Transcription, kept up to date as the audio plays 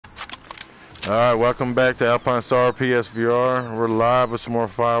Alright, welcome back to Alpine Star PSVR. We're live with some more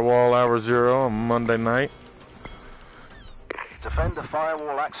Firewall Hour Zero on Monday night. Defend the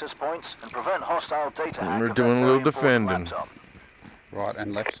firewall access points and prevent hostile data hack. We're doing a little defending. Right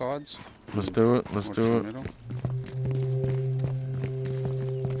and left sides. Let's do it. Let's do it. Middle.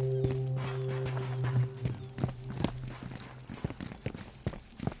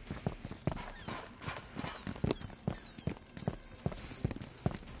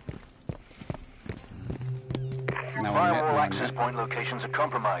 Firewall access point locations are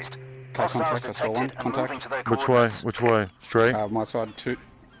compromised. Hostiles detected and moving to their coordinates. Which way? Straight? My side, two,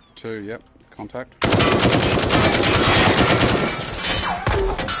 yep. Contact.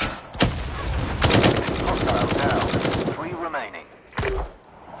 Hostile down. 3 remaining.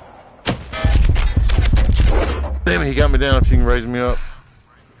 Damn it, he got me down. If you can raise me up.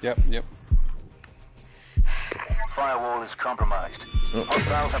 Yep. Firewall is compromised.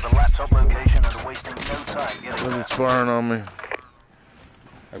 Hostiles have a laptop location and are wasting no time getting there. It's firing on me.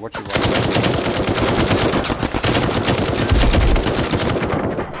 Hey, watch your right.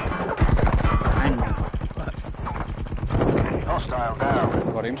 Hostile down.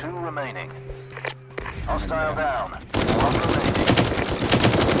 Got him. 2 remaining. Hostile down. 1 remaining.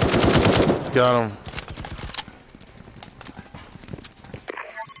 Got him.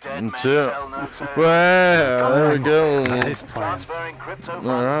 That's it. Wow, there we go. Nice plan.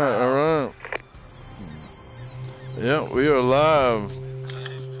 Alright. Yeah, we are live.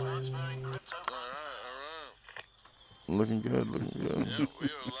 Looking good.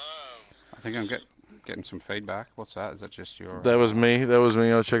 I think I'm getting some feedback. What's that? Is that just your... That was me. I was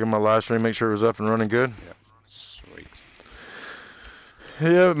checking my live stream, make sure it was up and running good. Yeah, sweet.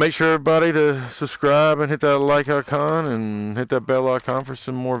 Yeah, make sure everybody to subscribe and hit that like icon and hit that bell icon for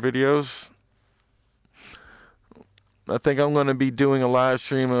some more videos. I think I'm going to be doing a live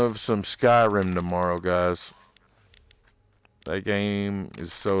stream of some Skyrim tomorrow, guys. That game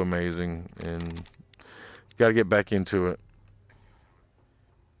is so amazing, and got to get back into it.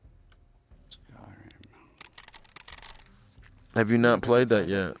 Skyrim. Have you not played that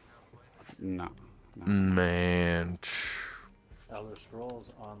yet? No. Man. Elder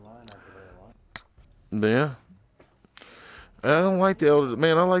Scrolls Online, I play a lot. Yeah. I don't like the Elder...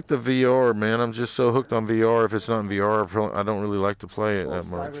 Man, I like the VR, man. I'm just so hooked on VR. If it's not in VR, I don't really like to play it that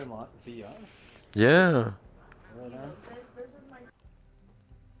much. Skyrim on VR? Yeah. Right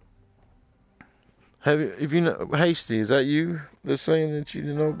on. If you know... Hasty, is that you that's saying that you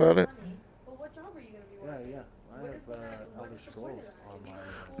didn't know about it? Yeah. I have Elder Scrolls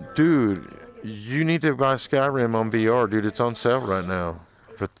Online. Dude, you need to buy Skyrim on VR, dude. It's on sale right now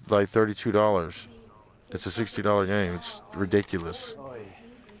for like $32. It's a $60 game. It's ridiculous. Oh, yeah.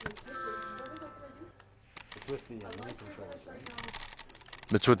 It's with the move controllers, right?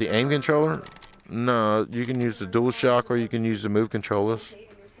 It's with the aim controller? No, you can use the DualShock or you can use the move controllers.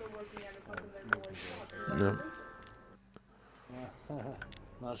 Yeah.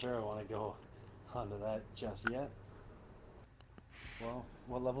 Not sure I want to go onto that just yet. Well,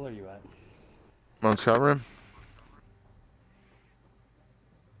 what level are you at? On Skyrim?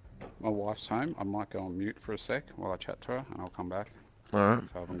 My wife's home. I might go on mute for a sec while I chat to her, and I'll come back. Alright.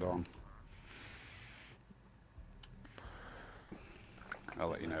 So I haven't gone. I'll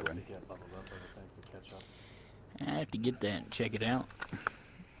let you know when. To get leveled up, I think, to catch up. I have to get that and check it out.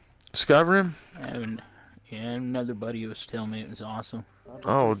 Skyrim? Another buddy was telling me it was awesome.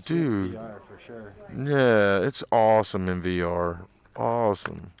 Oh, dude. VR for sure. Yeah, it's awesome in VR.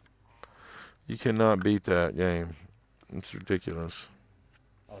 Awesome. You cannot beat that game. It's ridiculous.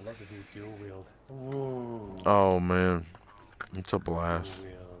 I'd love to do dual wield. Ooh. Oh, man. It's a blast. Dual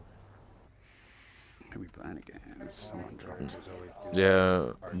wield. Who are we playing against? Someone dropped.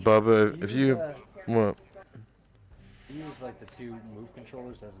 Yeah, Bubba, if you... What? You use like the 2 move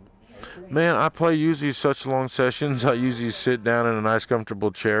controllers as an... Man, I play usually such long sessions. I usually sit down in a nice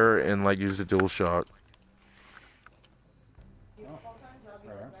comfortable chair and like use the DualShock.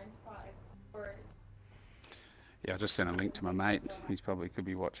 Yeah, I just sent a link to my mate. He's probably could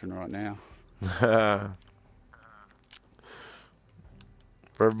be watching right now.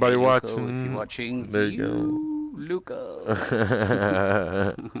 For everybody Hey, Luca, watching, if you're watching, there you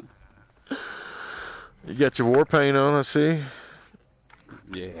Luca. You got your war paint on, I see.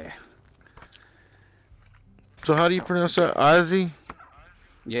 Yeah. So how do you pronounce that? Izzy?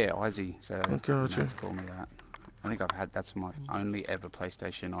 Yeah, Izzy. So Gotcha. mates call me that. I think that's my only ever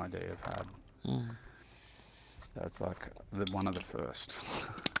PlayStation ID I've had. That's like one of the first.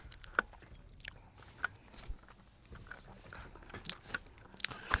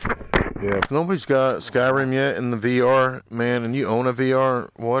 Yeah, if nobody's got Skyrim yet in the VR, man, and you own a VR,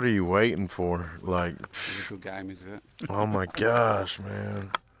 what are you waiting for? Like, It's a good game, is it? oh my gosh,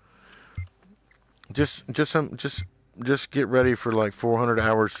 man. Just get ready for like 400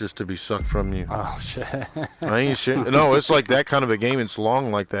 hours just to be sucked from you. Oh shit. I ain't shit. No, it's like that kind of a game. It's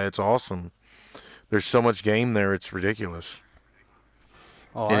long like that. It's awesome. There's so much game there. It's ridiculous.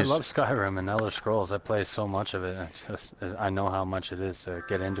 Oh, And I it's- love Skyrim and Elder Scrolls. I play so much of it. I know how much it is to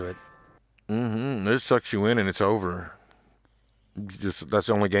get into it. It sucks you in and it's over. That's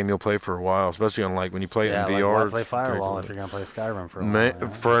the only game you'll play for a while, especially on like when you play it Yeah, in like, VR. why play it's Firewall ridiculous. if you're gonna play Skyrim for a while? Man, Yeah.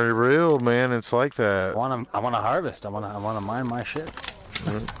 for real, man, it's like that. I want to harvest. I want to mine my shit.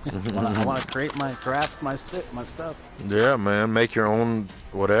 I want to create craft my stuff. Yeah, man, make your own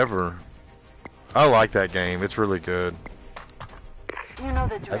whatever. I like that game. It's really good. You know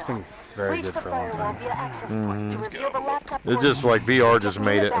the drill. That's been very Reach good the for a long firewall time. via access point to reveal the laptop. It's just like VR just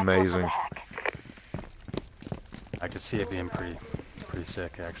made it amazing. I could see it being pretty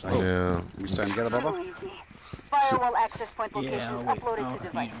sick, actually. Yeah. We starting to get a bubble? Easy. Firewall access point Yeah, locations wait, uploaded oh, to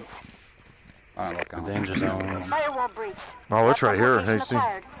devices. I don't like The going. danger zone. Firewall breached. Oh, it's right here. Location Hey, see?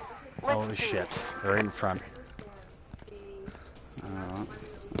 acquired. Let's Holy do shit! this. They're right in front. Alright.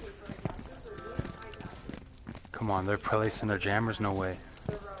 Come on, they're placing their jammers. No way.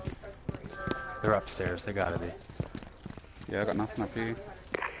 They're upstairs. They gotta be. Yeah, I got nothing up here.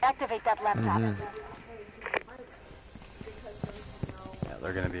 Activate that laptop. Yeah,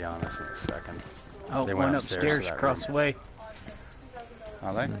 they're gonna be on us in a second. Oh, They one went upstairs to upstairs that across the room. way.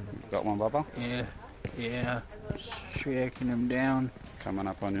 Are they? Got one bubble? Yeah. Tracking him down. Coming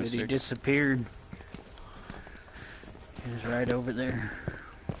up on your But he six. disappeared. He was right over there.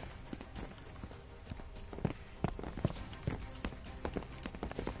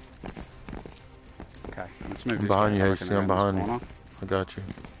 Okay, let's move I'm this behind guy. you, I Hasty. reckon I'm around behind this you. corner. I got you.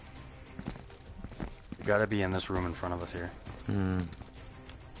 You gotta be in this room in front of us here. I You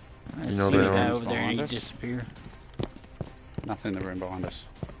know see they the guy are over there and he behind us? disappeared. Nothing in the room behind us.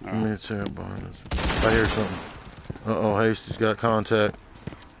 Let Alright. me see it behind us. I hear something. Uh-oh, Hasty's got contact.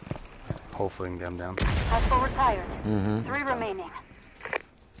 Hopefully, we can get him down. Hostile retired. 3 remaining.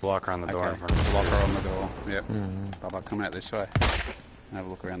 Block around the door in Okay, front of us. blocker on the door. Yep. Bubba, coming out this way. Have a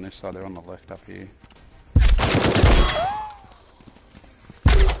look around this side. They're on the left up here.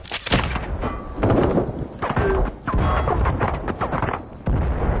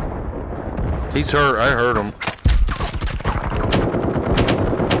 He's hurt. I heard him.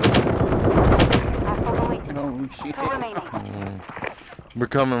 Hostile deleted. Oh, shit. 2 remaining. We're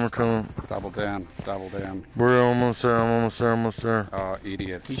coming. We're coming. Double down. Double down. We're almost there. I'm almost there. Almost there. Oh,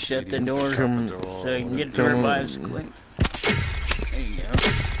 idiots. He shut the Idiots. door Shut the door. so he can get to Come on. revives quick. There you go.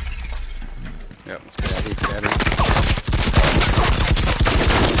 Yep, let's get out here. Get out here.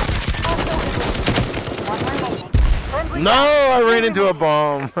 One remaining. Friendly No, down. I ran into a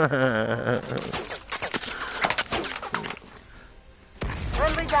bomb.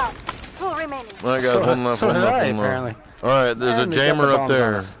 Friendly down. 2 remaining. I got one left. So one did left. I, one left. apparently. All right, there's And a they got the jammer up bombs on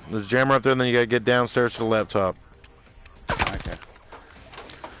there. us. There's a jammer up there, and then you gotta get downstairs to the laptop. Okay.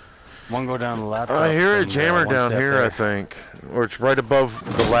 One go down the laptop. I hear a and, jammer one down step here, there. I think. Or it's right above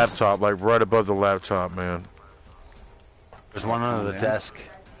the laptop, like right above the laptop, man. There's one under the Yeah. desk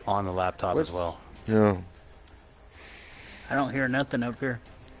on the laptop as well. Yeah. I don't hear nothing up here.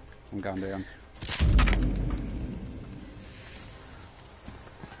 I'm going down.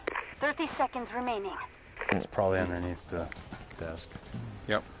 30 seconds remaining. It's probably underneath the desk.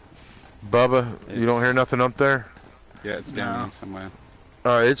 Yep. Bubba, you don't hear nothing up there? Yeah, it's down No. here somewhere.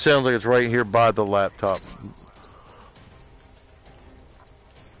 All right, it sounds like it's right here by the laptop.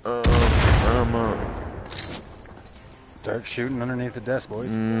 Dark shooting underneath the desk,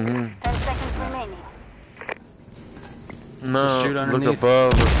 boys. 10 seconds remaining. No, shoot look underneath.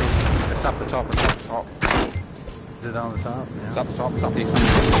 above. It's up the top. It's up the top. Is it on the top? It's Yeah. up the top. It's up here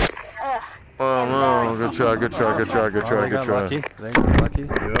somewhere. Ugh. Oh no, good try, good try, good try, good Oh, try, they good got try. lucky. They got lucky.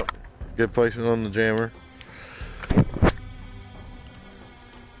 Yep. Good placement on the jammer.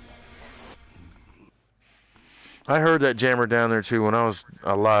 I heard that jammer down there too. When I was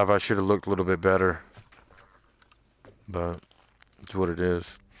alive, I should have looked a little bit better. But it's what it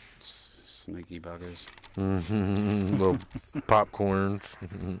is. Sneaky buggers. Little popcorns.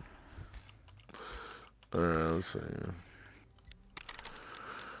 Alright, let's see.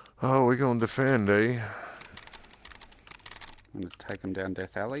 Oh, we gonna defend, eh? I'm gonna take them down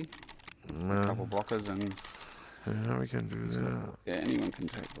Death Alley. A No. couple blockers and Yeah, we can do that. yeah, anyone can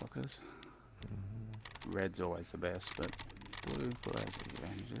take blockers. Red's always the best, but blue has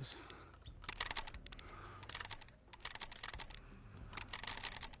advantages.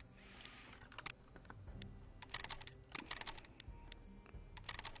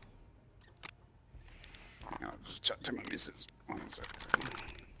 chat to my missus. 1 sec.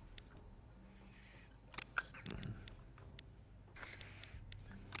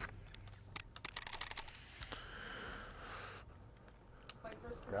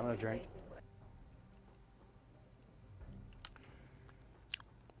 Grab a drink.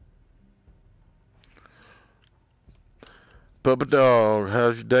 Bubba Dog,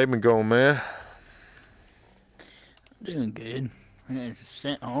 how's your day been going, man? Doing good. Yeah, it's just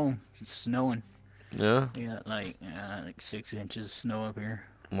sent home. It's snowing. Yeah? We got like 6 inches of snow up here.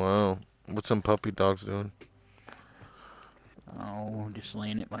 Wow. What's some puppy dogs doing? Oh, just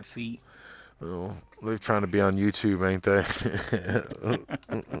laying at my feet. Oh, they're trying to be on YouTube, ain't they?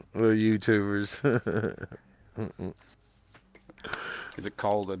 The YouTubers. Is it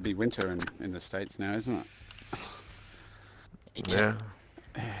cold? It'd be winter in the States now, isn't it? Yeah.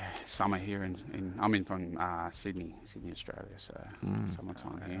 Summer here I'm in from Sydney, Australia, so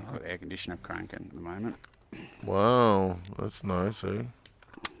summertime here. Got the air conditioner cranking at the moment. Wow, that's nice, eh?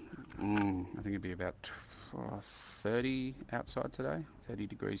 I think it'd be about 30 outside today, 30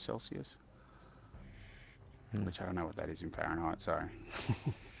 degrees Celsius. Which I don't know what that is in Fahrenheit, sorry.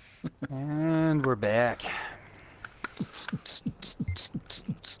 And we're back.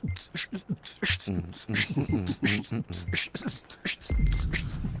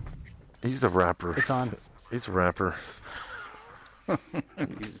 He's the rapper. It's on. He's a rapper.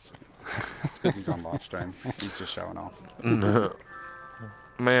 It's because he's on live stream. He's just showing off. No.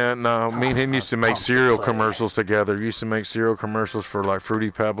 Man, no, me and him used to make cereal commercials together. Used to make cereal commercials for like Fruity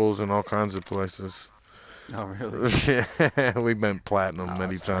Pebbles and all kinds of places. Oh, really? Yeah, we've been platinum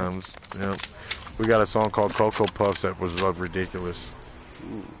many times. Yep. We got a song called Cocoa Puffs that was ridiculous.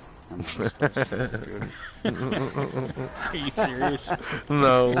 Are you serious?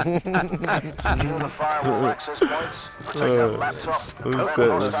 No. Secure the firewall access points. Protect that laptop. Prevent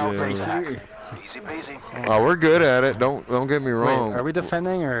hostile data. Easy peasy. Oh, we're good at it. Don't get me Wait, wrong. are we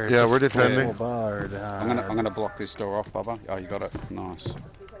defending or? Yeah, just we're defending. full barred? I'm gonna block this door off, Bubba. Oh, you got it. Nice.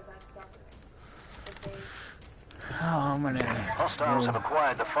 Oh, I'm gonna. Hostiles have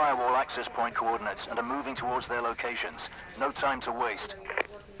acquired the firewall access point coordinates and are moving towards their locations. No time to waste.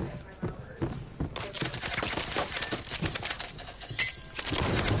 I'm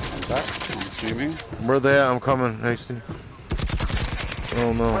back, I'm assuming. Where they at? I'm coming, Hasty.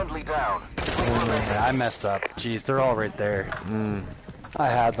 Oh no. Friendly down. Yeah, I messed up. Jeez, they're all right there. I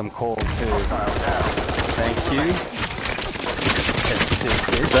had them cold too. Thank you.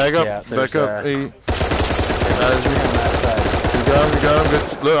 Assisted. Back up, Yeah, back up. Hey. on that side. You got him.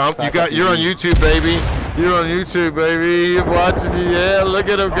 Look, you're on YouTube, baby. You're on YouTube, baby. You're watching you. Yeah, look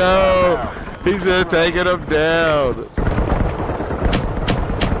at him go. He's taking him down.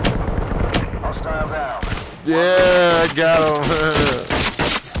 Hostile down. Yeah, I got him.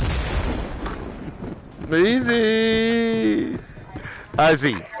 Easy.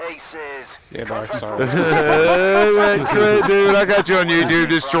 Easy. Aces. Yeah, bro, sorry. That's great, dude. I got you on YouTube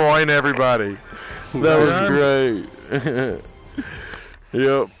destroying everybody. That was great.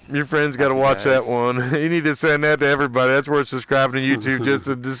 Yep, your friends got to watch that one. You need to send that to everybody. That's worth subscribing to YouTube just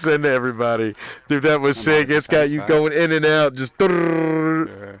to send to everybody. Dude, that was sick. It's got you going in and out. Just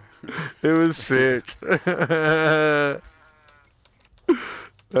it was sick. That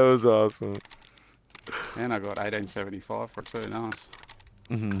was awesome. And I got 1875 for it too. Nice.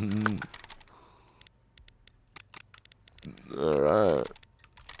 All right.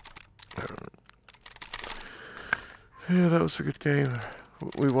 Yeah, that was a good game.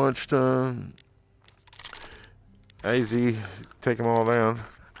 We watched AZ take them all down.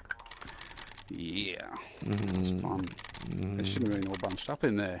 Yeah. It was fun. They shouldn't have been all bunched up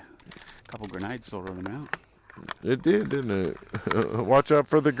in there. A couple grenades sorted them out. It did, didn't it? Watch out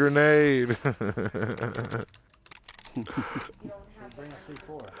for the grenade. Bring a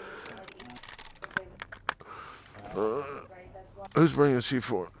C4. Who's bringing a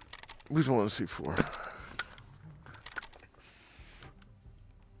C4? Who's wanting a C4?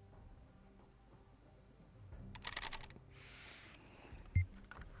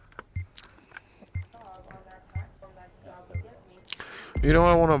 You know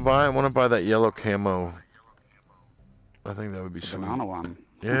what I want to buy? I want to buy that yellow camo. I think that would be The sweet. banana one.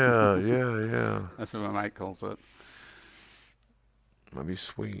 Yeah. That's what my mate calls it. That'd be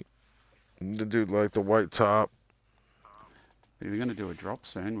sweet. The dude like the white top. We're going to do a drop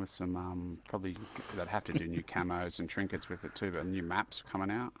soon with some, probably, they'd have to do new camos and trinkets with it too, but new maps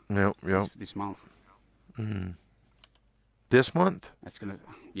coming out Yep. this month. This month? That's going to,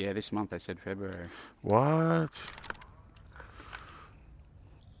 yeah, this month they said February. What?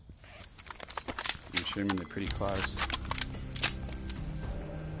 I'm assuming they're pretty close.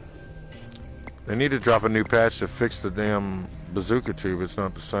 They need to drop a new patch to fix the damn bazooka tube. It's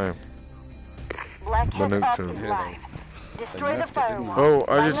not the same. Blackhead nuke up tube. is live. Destroy the nerfed it, didn't firewall. Oh, I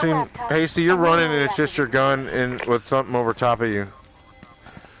Find just the seen laptop, Hasty. You're and then running, and it's just your gun and with something over top of you.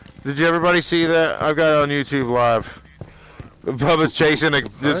 Did you everybody see that? I've got it on YouTube live. Bubba's chasing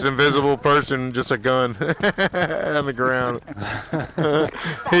this invisible person, just a gun on the ground.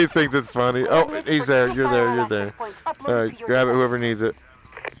 He thinks it's funny. Oh, he's there. You're there. You're there. All right, grab it. Whoever needs it.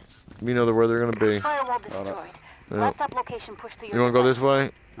 You know where they're gonna be. Firewall destroyed. Laptop location pushed to your You wanna go this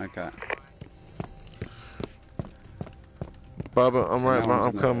way? Okay. Bubba, I'm right. No one's I'm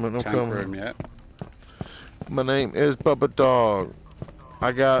in the coming. I'm tank coming. room yet. My name is Bubba Dog.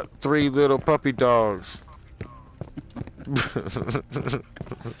 I got 3 little puppy dogs.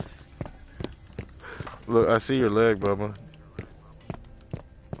 Look, I see your leg, Bubba.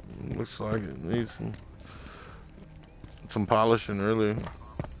 Looks like it needs some polishing, really.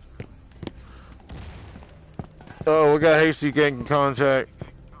 Oh, we got Hasty getting contact.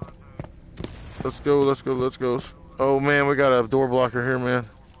 Let's go, let's go, let's go. Oh man, we got a door blocker here, man.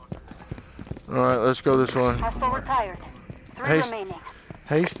 All right, let's go this way. Hostile retired. 3 remaining.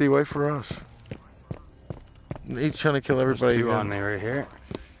 Hasty, wait for us. He's trying to kill everybody. There's 2 on me right here.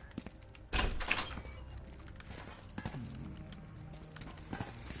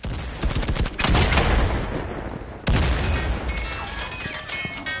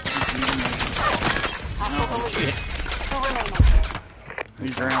 Oh, shit. 2 remaining.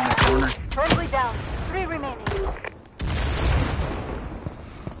 He's around the corner. Friendly down. 3 remaining.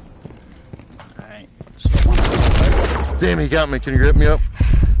 Alright. Damn, he got me. Can you grip me up?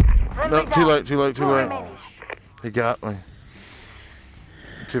 Friendly No, too down. late, too late, too 2 late. remaining. He got me.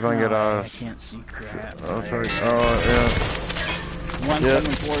 See if I can get I eyes. can't see crap. Oh, sorry. There. Oh, One yeah.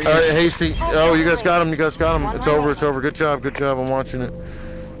 coming for you. All right, Hasty. Oh, you guys got him. You guys got him. It's over. It's over. Good job. Good job. I'm watching it.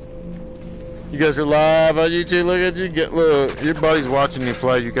 You guys are live on YouTube. Look at you. Look, your buddy's watching you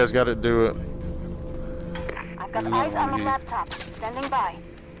play. You guys got to do it. I've got eyes on the laptop. Standing by.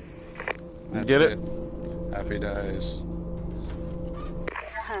 That's Get it? Happy days.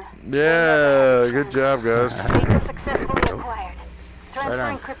 Yeah. Good job, guys. Data successfully acquired.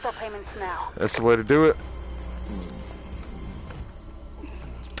 Transferring crypto payments now. That's the way to do it.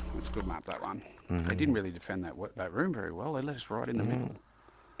 That's a good map, that one. They didn't really defend that room very well. They let us right in the middle.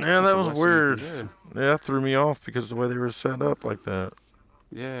 Yeah, that That's the was worst thing you weird. can Yeah, that threw me off because of the way they were set up like that.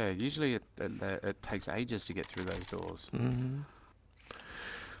 Yeah, usually it takes ages to get through those doors.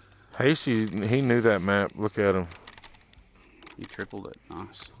 Hasty, he knew that map. Look at him. You tripled it.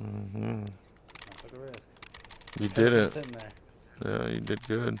 Nice. I took a risk. You did it. Sitting there. Yeah, you did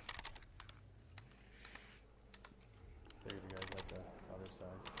good. Figured you guys like the other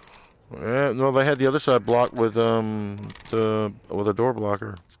side. Yeah, no, they had the other side blocked with a door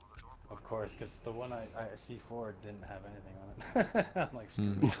blocker. Of course, because the one I C4 didn't have anything on it. I'm like,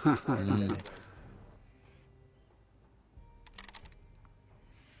 screw it.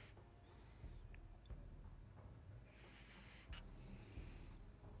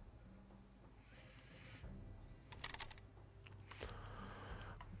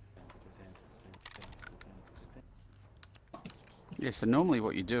 Yeah, so normally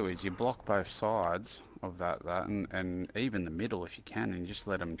what you do is you block both sides of that and even the middle if you can, and you just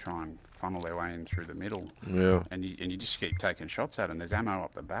let them try and funnel their way in through the middle. Yeah. And you just keep taking shots at them. There's ammo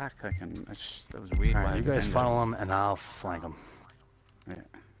up the back. That was a weird. All way right, you of guys defending funnel them, and I'll flank them. it.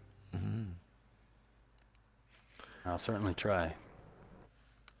 Yeah. I'll certainly try.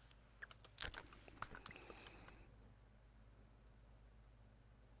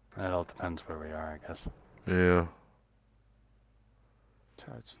 That all depends where we are, I guess. Yeah.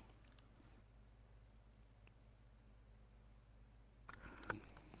 Toads.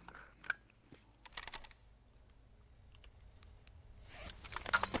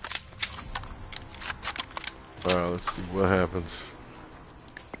 Alright, let's see what happens.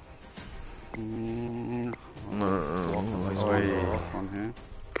 On here.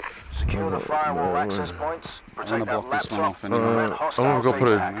 Secure the firewall access points. I'm Protect gonna that block this one laptop. off anyway. Prevent I'm hostile gonna go put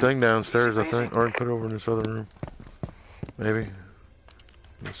a data. thing downstairs, I Easy think, or put it over in this other room. Maybe.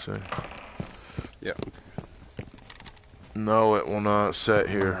 Let's see. Yep. No, it will not set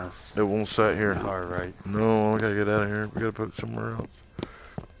here. Yes. It won't set here. All right. No, I gotta get out of here. We gotta put it somewhere else.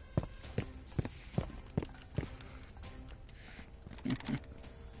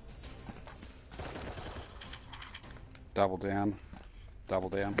 Double down. Double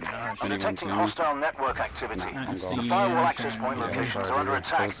down. Anyone's Detecting near me? hostile network activity. No, I I'm see gone. The you. firewall I'm access trying point to- locations are under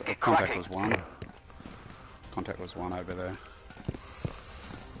attack. Get Contact cracking. was one. Contact was one over there.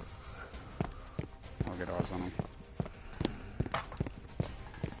 I'll get eyes on him.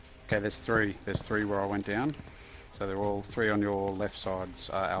 Okay, there's three. There's three where I went down. So they're all three on your left sides,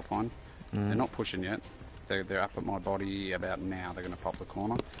 Alpine. They're not pushing yet. They're up at my body about now. They're going to pop the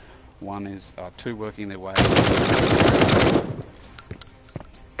corner. One is two working their way.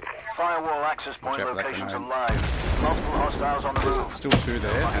 Firewall access point locations are live. Multiple hostiles on the move. Still two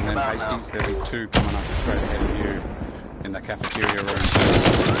there, and then Hastings, there'll be two coming up straight ahead of you in the cafeteria room.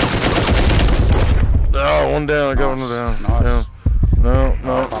 Oh, one down. I got one down. Nice. Yeah. No.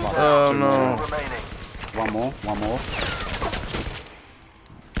 Oh, no. One more.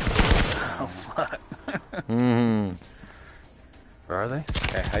 Oh, fuck. Where are they?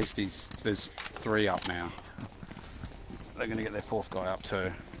 Okay, Hastings, there's three up now. They're going to get their fourth guy up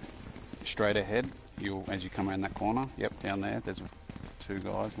too. Straight ahead, as you come around that corner. Yep, down there. There's two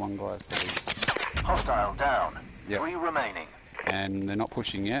guys. One guy's probably... Hostile down. Yep. 3 remaining. And they're not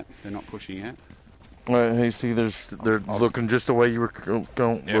pushing yet. Right, hey, see, they're looking just the way you were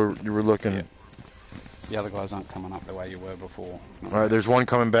going. Yep. You were looking. Yep. The other guys aren't coming up the way you were before. All right, there's one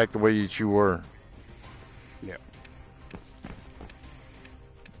coming back the way that you were. Yep.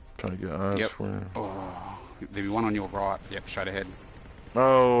 Trying to get eyes for you. Oh, there'll be one on your right. Yep, straight ahead.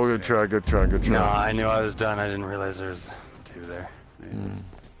 Oh, good try. No, I knew I was done. I didn't realize there was two there.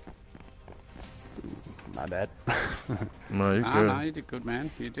 My bad. No, you're good. No, you did good, man.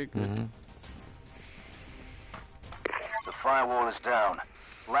 You did good. The firewall is down.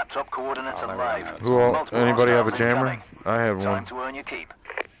 Laptop coordinates are live. Anybody have a jammer? I have one. Time to earn your keep.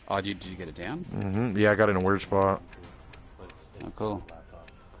 Oh, did you get it down? Yeah, I got it in a weird spot. Oh, cool.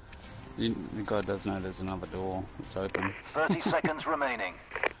 The guy does know there's another door. It's open. 30 seconds remaining.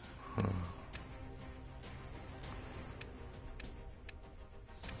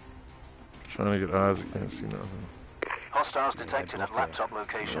 Trying to get eyes, I can't see nothing. Hostiles detected at laptop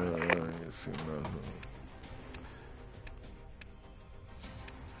location. I can't see nothing.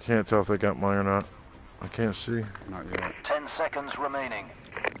 Can't tell if they got mine or not. I can't see. Not yet. 10 seconds remaining.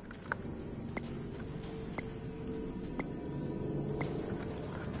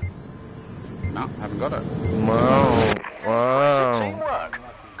 No, haven't got it. Wow. Teamwork.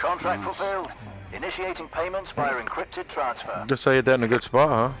 Contract fulfilled. Initiating payments via encrypted transfer. Just say that in a good spot,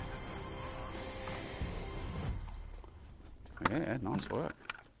 huh? Yeah, nice work.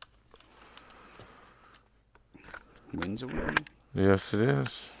 Win's a win. Yes, it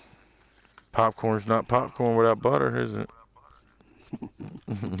is. Popcorn's not popcorn without butter, is it?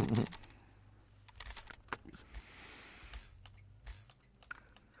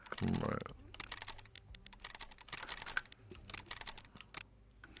 Right.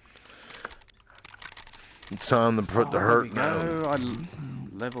 It's time to put the hurt down. I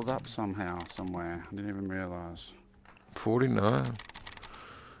leveled up somehow, somewhere. I didn't even realise. 49.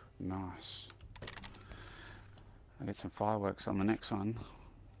 Nice. I'll get some fireworks on the next one.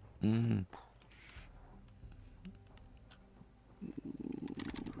 Mm.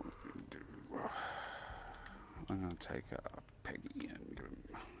 I'm going to take Peggy and give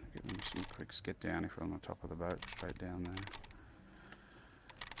him some quick skit down if we're on the top of the boat, straight down there.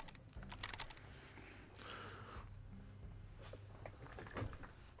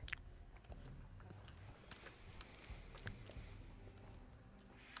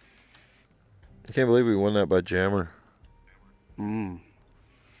 I can't believe we won that by jammer.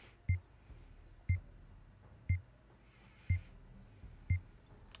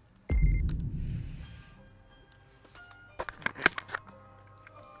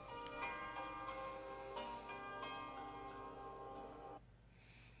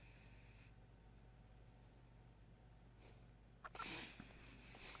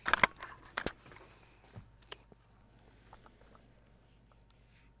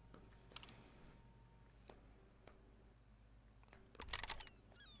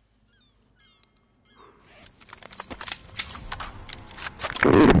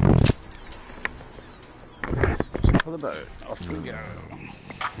 Top of the boat. Off we go. I'm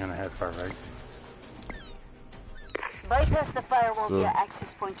gonna head far right. Bypass the firewall via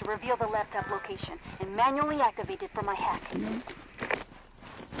access point to reveal the laptop location and manually activate it for my hack.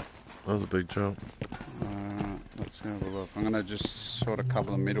 That was a big jump. Let's have a look. I'm going to just sort of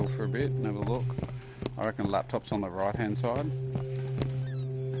cover the middle for a bit and have a look. I reckon laptop's on the right hand side.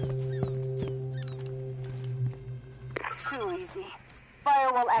 Too easy.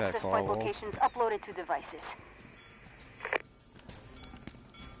 Firewall access point firewall. locations uploaded to devices.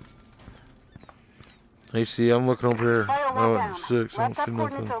 Hey, see, I'm looking over here. Firewall Oh, down. 6. I don't Laptop see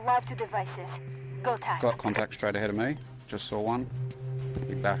coordinates nothing. are live to devices. Go time. Got contact straight ahead of me. Just saw one.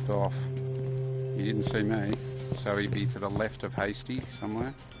 He backed off. He didn't see me. So he'd be to the left of Hasty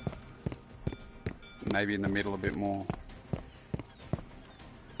somewhere. Maybe in the middle a bit more.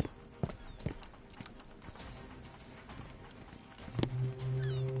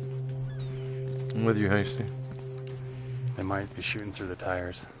 I'm with you, Hasty. They might be shooting through the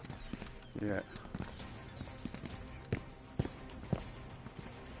tires. Yeah.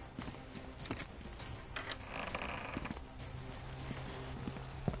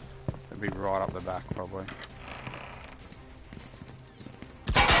 It'll be right up the back, probably.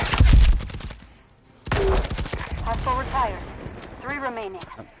 Hostile retired. 3 remaining.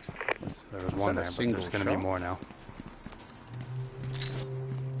 There was one there, but there's going to be more now.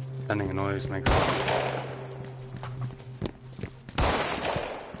 Sending a noisemaker.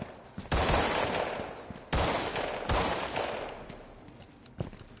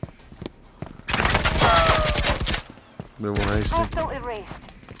 Hostile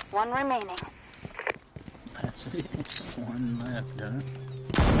erased. 1 remaining. That's it. 1 left, huh?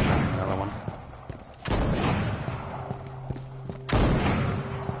 Another one.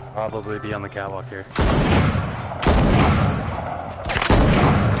 Probably be on the catwalk here.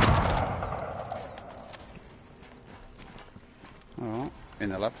 Oh, in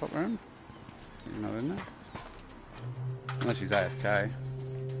the laptop room? He's not in there? Unless he's AFK.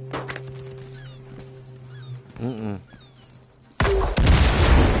 Mm-mm.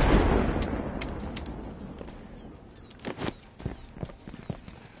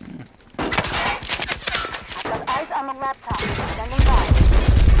 I've got eyes on the laptop. Standing by.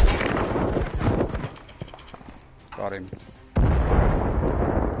 Got him.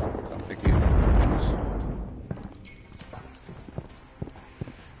 I'm picking him.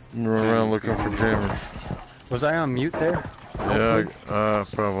 I'm running around looking for jammers. Was I on mute there? Yeah,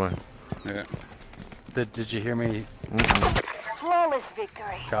 probably. Yeah. Did you hear me? Flawless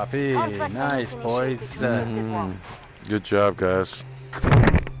victory. Copy. Nice, boys. Good job, guys.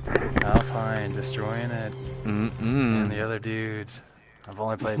 Alpine destroying it. And the other dudes. I've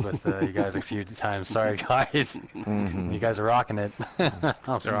only played with you guys a few times. Sorry, guys. You guys are rocking it.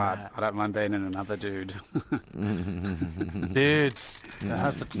 That's alright. I don't mind being in another dude. Dudes.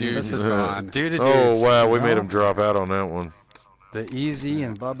 This is fun. Dude, oh, wow. We made him drop out on that one. The Easy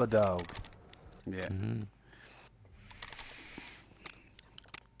and Bubba Dog. Yeah.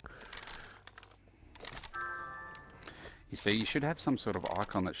 You see, you should have some sort of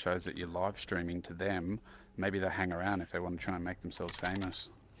icon that shows that you're live streaming to them. Maybe they'll hang around if they want to try and make themselves famous.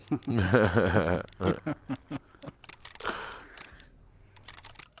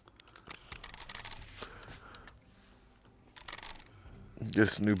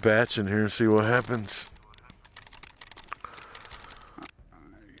 Get a new batch in here and see what happens.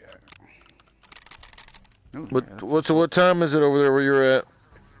 What time is it over there where you're at?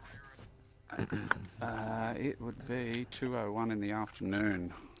 It would be 2:01 in the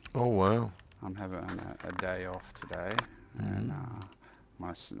afternoon. Oh, wow. I'm having a day off today, and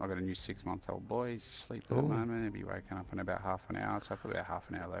I've got a new 6-month-old boy. He's asleep at the moment. He'll be waking up in about half an hour, so I've got about half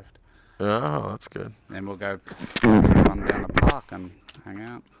an hour left. Oh, that's good. Then we'll go run down the park and hang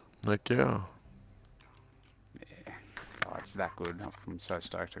out. Heck yeah. Yeah. Oh, it's that good. I'm so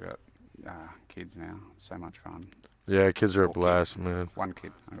stoked I got kids now. So much fun. Yeah, kids are a blast, man. 1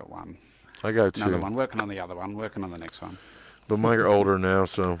 kid. I got 1. I got 2. Another one. Working on the other one. Working on the next one. But mine are older now,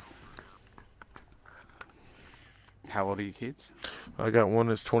 so. How old are your kids? I got one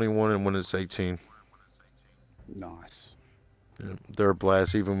that's 21 and one that's 18. Nice. Yeah, they're a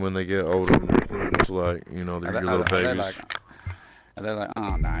blast even when they get older. It's like, you know, they're your little babies. They're like,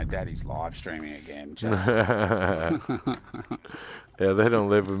 oh no, Daddy's live streaming again. Yeah, they don't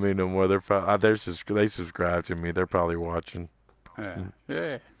live with me no more. They're probably, they subscribe to me. They're probably watching.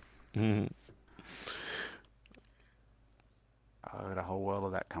 Yeah. I've got a whole world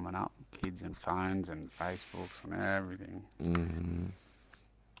of that coming up. Kids and phones and Facebooks and everything.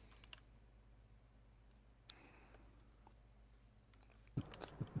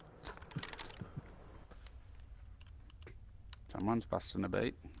 Someone's busting a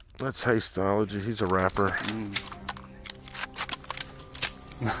beat. That's Hastology. He's a rapper.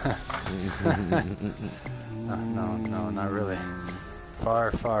 No, not really.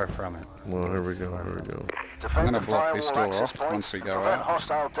 Far from it. Well, here we go. I'm going to block this door off once we go out.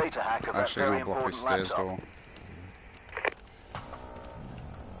 Hostile data hack of Actually, I'm going to block this stairs door.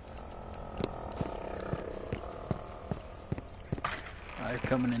 They're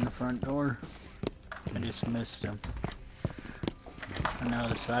coming in the front door. I just missed them. And now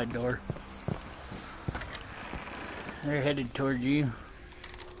the side door. They're headed toward you,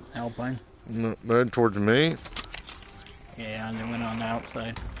 Alpine. No, they're towards me? Yeah, they went on the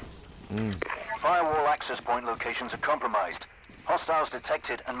outside. Firewall access point locations are compromised. Hostiles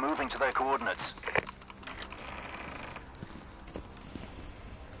detected and moving to their coordinates.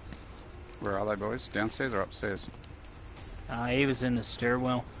 Where are they, boys? Downstairs or upstairs? He was in the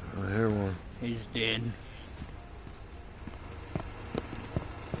stairwell. I hear one. He's dead.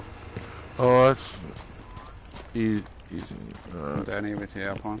 Oh, that's easy. I'm down here with you,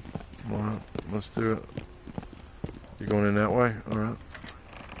 Alpine. Alright, let's do it. You going in that way? Alright.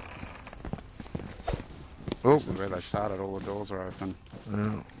 Oh. This is where they started. All the doors are open.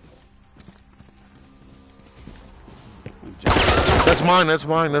 Yeah. That's mine. That's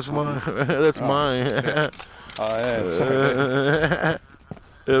mine. That's mine. That's mine. Yeah. Oh yeah. Sorry.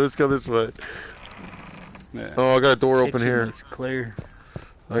 Yeah, let's go this way. Yeah. Oh, I got a door open Kitchen here. looks clear.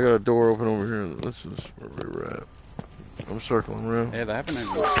 I got a door open over here. This is where we were at. I'm circling around. Yeah, they haven't even.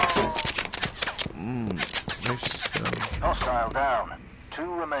 Hostile down.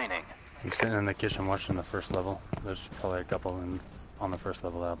 2 remaining. I'm sitting in the kitchen watching the first level. There's probably a couple on the first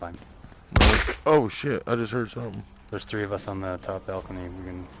level out by. Oh shit! I just heard something. There's 3 of us on the top balcony. We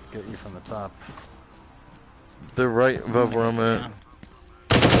can get you from the top. They're right above where I'm at.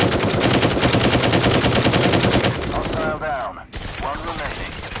 Hostile down. 1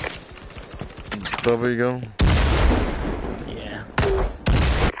 remaining. Bubba, you go. Yeah.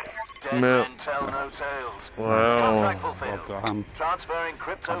 Dead men tell no tales. Wow. Contract fulfilled. Well done. Transferring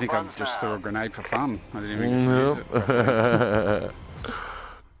crypto I think I funds just threw a down. grenade for fun. I didn't even get to use it.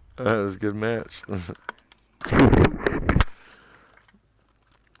 That was a good match.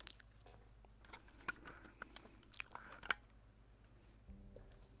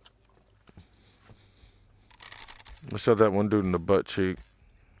 I shot that one dude in the butt cheek.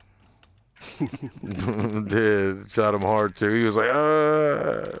 Did. Shot him hard too. He was like,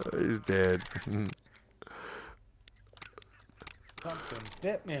 he's dead. Something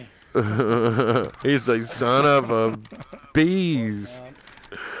bit me. He's like, son of a bees.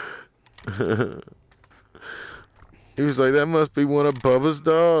 He was like, that must be one of Bubba's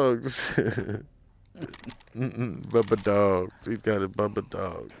dogs. Bubba dog. He's got a Bubba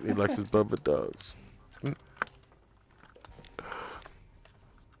dog. He likes his Bubba dogs.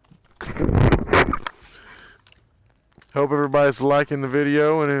 Hope everybody's liking the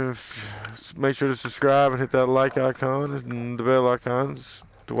video, and if make sure to subscribe and hit that like icon and the bell icons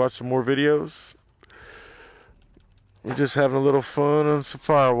to watch some more videos. We're just having a little fun on some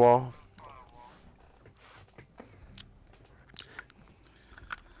Firewall.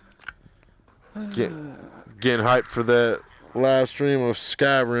 Getting hyped for that live stream of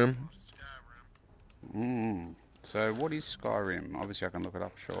Skyrim. So what is Skyrim? Obviously I can look it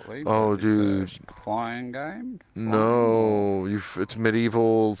up shortly. Oh, dude. It's a flying game? No, it's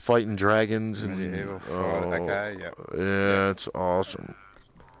medieval fighting dragons. Medieval And, fight. Okay, yep. Yeah, it's awesome.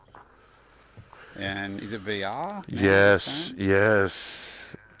 And is it VR? now, Yes, this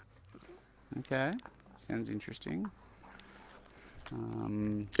yes. game? Okay. Sounds interesting.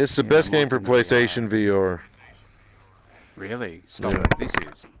 It's the yeah, best I game might for give it a go. PlayStation VR. Really? Stop Yeah. it. This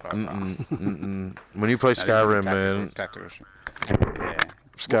is by far. When you play No, this is a Skyrim, man, tactical shooter. Yeah.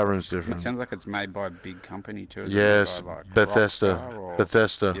 Skyrim's It different. sounds like it's made by a big company too. Is it Yes, made by, like, Bethesda. Rockstar or-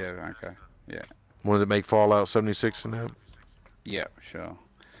 Bethesda. Yeah, okay. Yeah. One that make Fallout 76 and that. Yeah, sure.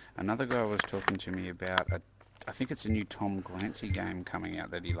 Another guy was talking to me about I think it's a new Tom Clancy game coming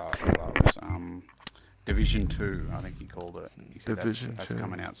out that he loves. Division 2, I think he called it. He said Division that's 2.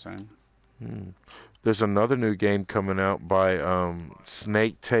 coming out soon. There's another new game coming out by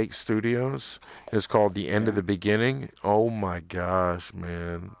Snake Take Studios. It's called The End of the Beginning. Oh my gosh,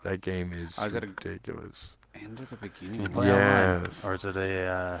 man. That game is Oh, is that a- ridiculous. End of the Can you beginning. play online? Yes. Or is it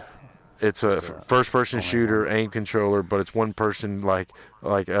a... It's a Just a first-person online shooter, one. aim controller, but it's one person.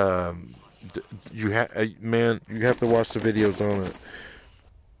 You man, you have to watch the videos on it.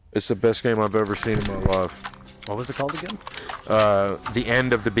 It's the best game I've ever seen in my life. What was it called again? The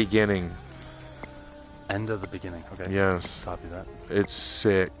End of the Beginning. End of the beginning. Okay. Yes, Copy that. it's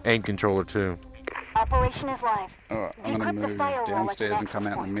sick. Aim controller too. Operation is live. Alright, I'm going to Decrypt the move firewall downstairs at and come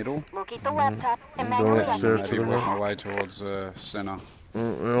access out in the point. middle. Locate the laptop and Going manually upstairs activate to Maybe the the work right. my way towards the center.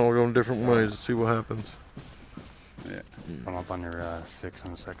 We're all going different ways. Let's see what happens. Yeah. I'm up on your 6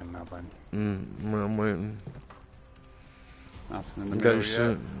 in a second now, bud. I'm waiting. Nothing in the You got middle your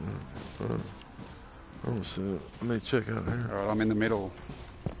yet. shit. Oh, shit. Let me check out here. Alright, I'm in the middle.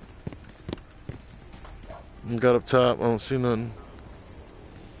 Got up top. I don't see nothing.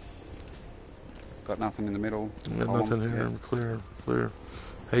 Got nothing in the middle. Got Column, nothing here. yeah. Clear. Clear.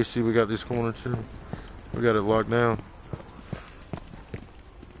 Hey, see, we got this corner too. We got it locked down.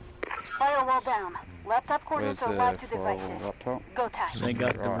 Firewall down. Laptop Where's coordinates are the live to firewall devices. up top? Go task. They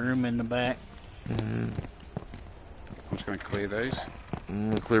got the Right. room in the back. I'm just going to clear these. I'm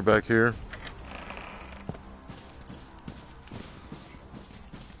gonna clear back here.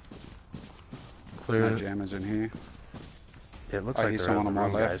 Clear. No jammers in here. It looks I like hear they're someone in on the my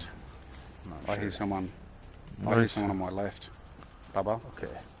room, left. guys. I'm not I hear sure. someone. I hear someone on my left. Bubba.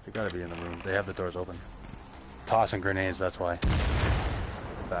 Okay, they gotta be in the room. They have the doors open. Tossing grenades, that's why.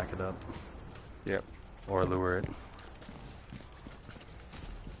 Back it up. Yep. Or lure it.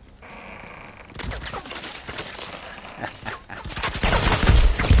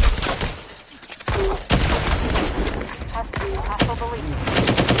 Hostile deleted.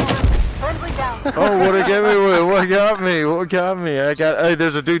 Friendly down. Oh, what get me? What got me? What got me? Hey,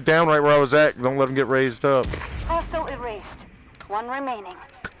 there's a dude down right where I was at. Don't let him get raised up. Hostile erased. One remaining.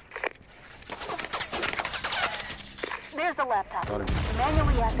 There's the laptop.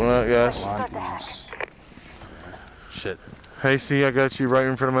 Manually activate. Alright, guys. Start the hack. Shit. Hey, see, I got you right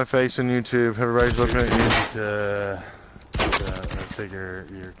in front of my face on YouTube. Everybody's looking at you. Take your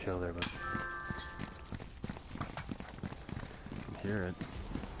kill there, but I can hear it.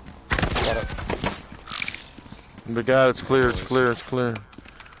 But God, it's clear. It's clear. It's clear.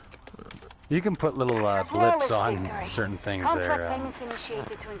 You can put little blips on certain things Contract there payments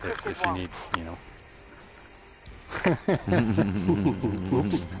initiated to encrypted if you need, wallets. you know.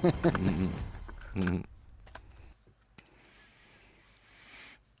 Oops.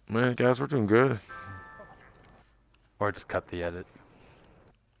 Man, guys, we're doing good. Or just cut the edit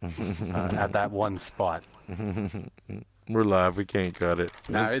at that one spot. We're live. We can't cut it.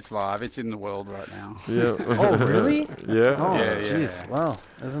 No, it's live. It's in the world right now. Yeah. Oh, really? Yeah. Oh, Yeah, yeah. jeez. Well,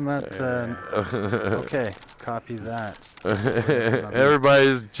 isn't that okay? Copy that.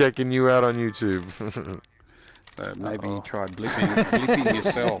 Everybody's checking you out on YouTube. So maybe try blipping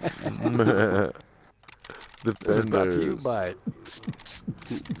yourself. This is brought to you by.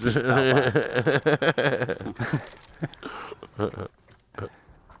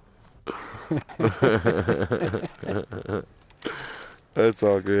 That's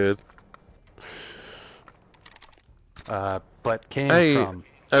all good. But came Hey, from.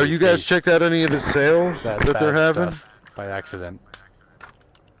 have you guys checked out any of the sales that they're having? By accident.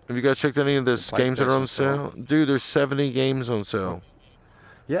 Have you guys checked any of the games that are on sale? Dude, there's 70 games on sale.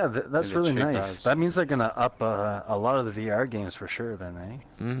 Yeah, that's Is it really cheap nice. as? That means they're gonna up a lot of the VR games for sure, then,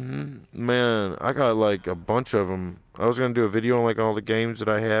 eh? Man, I got like a bunch of them. I was gonna do a video on like all the games that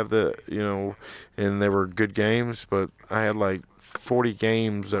I have that, you know, and they were good games, but I had like 40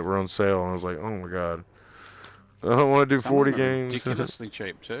 games that were on sale, and I was like, oh my god, I don't want to do Some 40 of them are games. ridiculously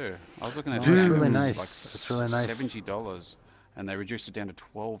cheap too. I was looking at Dude, games, it's really it was nice. like It's really nice. $70, and they reduced it down to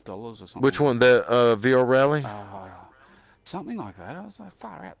 $12 or something. Which one? The VR Rally? Something like that. I was like,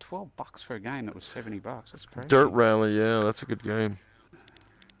 far out, $12 for a game that was $70. That's crazy. Dirt Rally, yeah, that's a good game.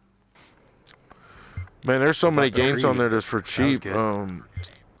 Man, there's so many games on there that's for cheap. good. And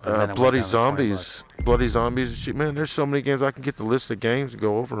then it went Bloody down to Zombies. Bloody Zombies is cheap. Man, there's so many games. I can get the list of games and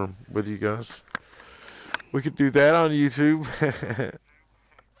go over them with you guys. We could do that on YouTube.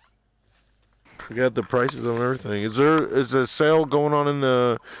 We got the prices on everything. Is a sale going on in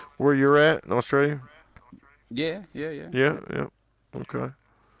the where you're at in Australia? Yeah. Yeah. Okay.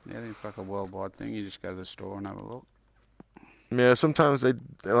 Yeah, it's like a worldwide thing. You just go to the store and have a look. Yeah, sometimes they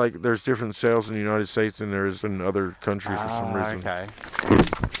like there's different sales in the United States than there is in other countries for some reason. Okay.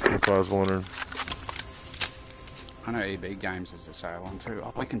 That's what I was wondering. I know EB Games is a sale on too.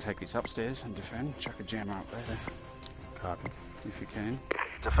 Oh, we can take this upstairs and defend. Chuck a jammer up there. Copy. If you can.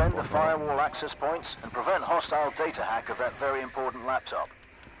 Defend the firewall access points and prevent hostile data hack of that very important laptop.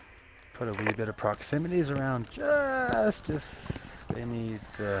 Put a wee bit of proximities around just if they need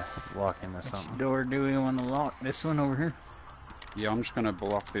locking or Which something. door do we want to lock? This one over here? Yeah, I'm just going to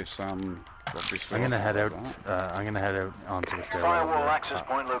block this. I'm gonna head out. I'm gonna head out onto the stairwell. Firewall access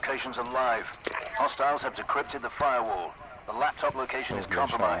point locations are live. Hostiles have decrypted the firewall. The laptop location is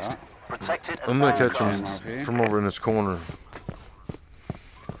compromised. Protect it at I'm gonna all catch him costs. from over in this corner.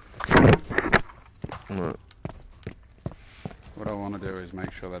 Look. What I want to do is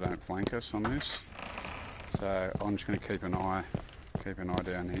make sure they don't flank us on this. So I'm just going to keep an eye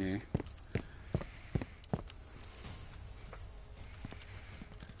down here.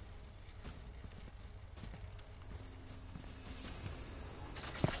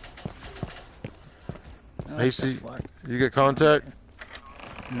 Oh, Hey, that's see, that flag. you get contact?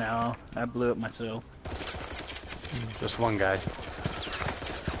 No, I blew up myself. Just one guy.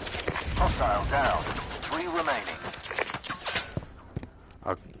 Hostile down. 3 remaining.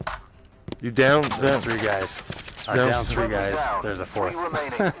 You down? There's 3 guys. Down 3 guys. Down. There's a 4th. 3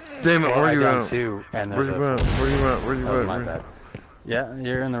 remaining. Damn it, Well, where you down at? 2, and Where there's you a at? 4th. Where you at? Where you That was at? my Where- bad. Yeah,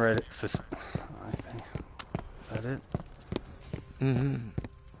 you're in the right. I think. Is that it? Mm-hmm.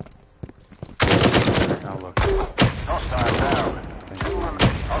 Oh look. Hostile down.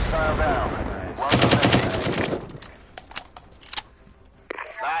 Hostile down. Nice. 1 remaining.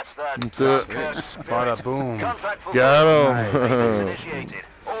 That's the Good. That's it. Good spirit. Bada boom. Contract fulfilled. Got Maintenance him. initiated.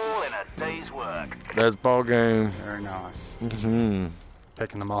 All in a day's work. That's ball game. Very nice.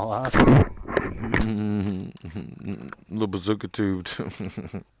 Picking them all up. Little bazooka tube.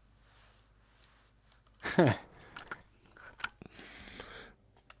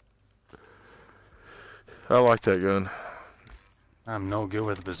 I like that gun. I'm no good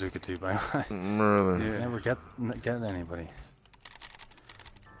with a bazooka tube. I Really? Yeah. never get anybody.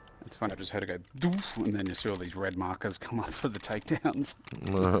 It's funny, I just heard it go doof, and then you see all these red markers come up for the takedowns.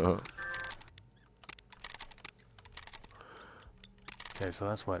 Okay, so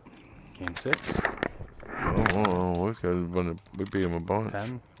that's what? Game 6? Oh, we beat him a bunch.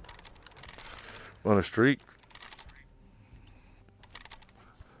 10? On a streak.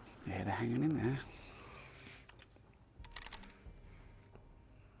 Yeah, they're hanging in there.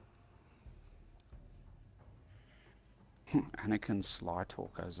 Anakin Sly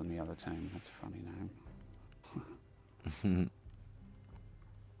Talker's on the other team. That's a funny name.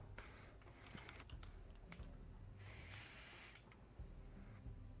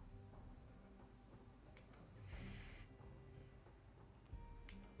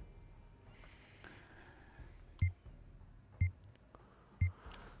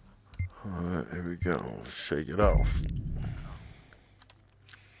 Alright, here we go. Shake it off.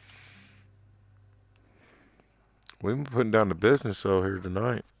 We've been putting down the business though here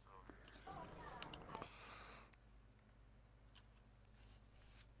tonight.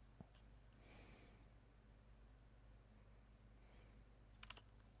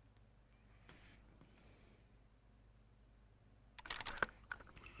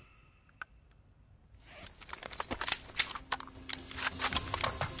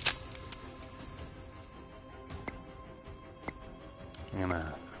 I'm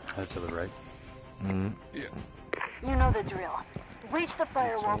gonna head to the right. Yeah. You know the drill. Breach the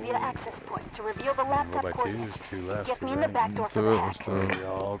firewall via access point to reveal the Go laptop by 2, coordinates. there's 2 left. Get to me the in the right. back door for the hack. We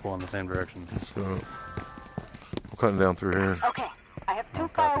all go in the same direction. So I'm cutting down through here. Okay, I have 2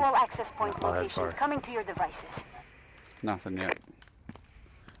 copy. firewall access point I'll head locations far. coming to your devices. Nothing yet.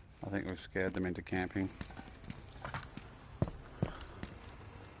 I think we've scared them into camping.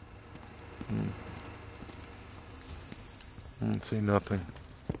 See nothing.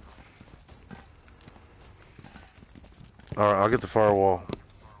 Alright, I'll get the firewall.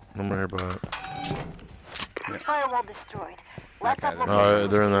 I'm right here by it. Firewall destroyed. Laptop Okay, location Alright,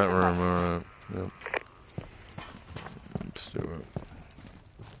 they're in to that your room. devices. Alright. Yep. Let's do it.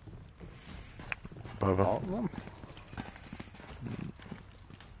 Bubba. All of them?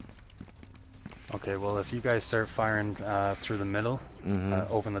 Okay, well, if you guys start firing through the middle,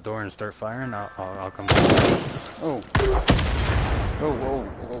 open the door and start firing, I'll come back. Oh. Oh, whoa,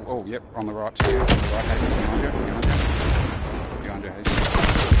 oh, oh, yep, on the right to you. On the right, Hasty, behind you, behind you. Behind you, Hasty.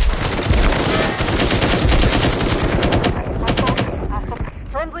 Hostile.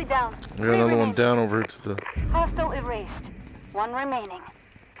 Friendly down. We got 3 another one remaining. down over here to the. Hostile erased. 1 remaining.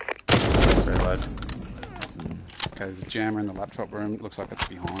 Sorry, lad. Okay, there's a jammer in the laptop room. Looks like it's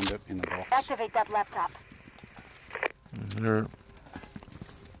behind it in the box. Activate that laptop. Here.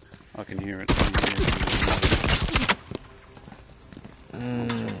 I can hear it.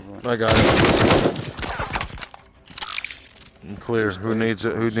 I got it. I'm clear. Who needs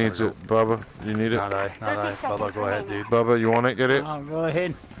it? Who needs it? Bubba, you need it? Not I. 30 Bubba, seconds go ahead, remaining. dude. Bubba, you want it? Get it? Oh, go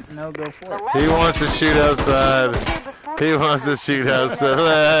ahead. No, go for The it. He laptop wants to shoot outside. He wants to shoot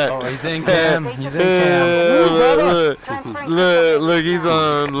outside. Oh, he's in cam. He's in Hey, cam. look, he's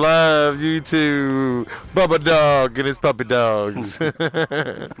on live YouTube. Bubba Dog and his puppy dogs.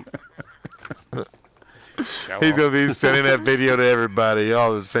 He's gonna be sending that video to everybody,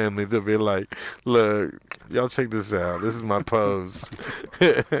 all his family. They'll be like, "Look, y'all check this out. This is my pose."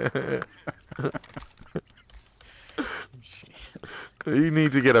 You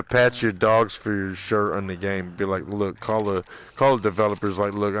need to get a patch your dogs for your shirt on the game. Be like, look, call the developers.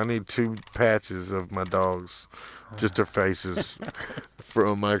 Like, look, I need 2 patches of my dogs, just their faces,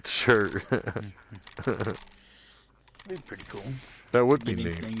 from my shirt. That'd be pretty cool. That would be Get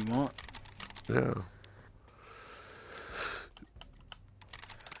neat. anything you want. Yeah.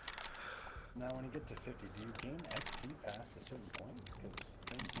 Now, when you get to 50, do you gain XP past a certain point?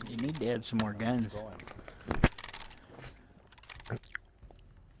 Because You need to add some more guns.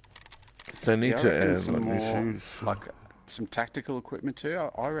 They need Yeah, I to reckon add some like new more, shoes. like some tactical equipment too.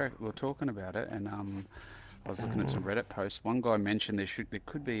 I reckon we were talking about it, and I was looking at some Reddit posts. One guy mentioned there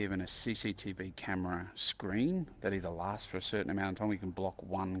could be even a CCTV camera screen that either lasts for a certain amount of time. You can block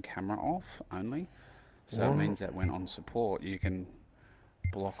one camera off only, so it means that when on support you can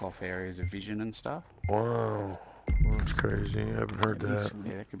block off areas of vision and stuff. Wow. That's crazy. I haven't heard that.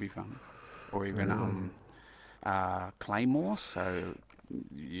 Yeah, that could be fun. Or even claymores. So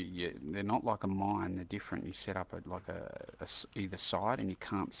they're not like a mine. They're different. You set up either side, and you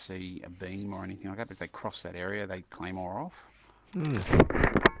can't see a beam or anything like that. But if they cross that area, they claymore off. I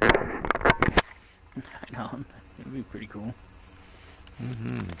know. It'd be pretty cool.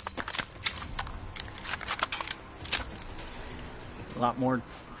 A lot more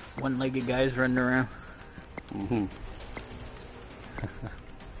one-legged guys running around.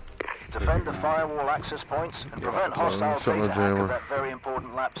 Defend the firewall access points and prevent hostile data hack of that very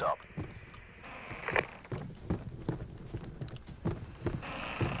important laptop.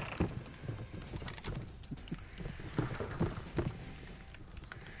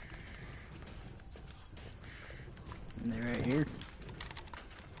 And they're right here.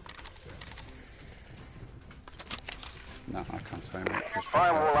 No, I can't say that.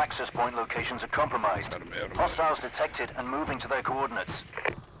 Firewall access point locations are compromised. Hostiles detected and moving to their coordinates.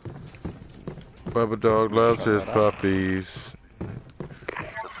 Bubba Dog loves his puppies.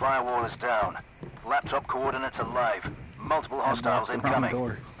 The firewall is down. Laptop coordinates are live. Multiple hostiles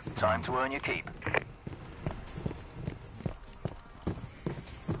incoming. Time to earn your keep.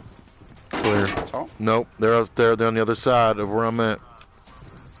 Clear. Nope, they're out there. They're on the other side of where I'm at.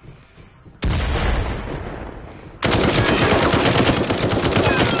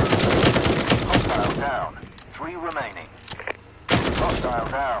 Hostile down. 3 remaining. Hostile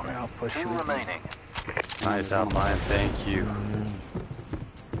down. 2 remaining. Nice outline, thank you.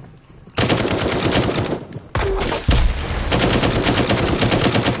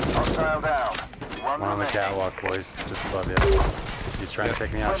 Hostile down. 1 One on the remaining. catwalk, boys, just above you. He's trying to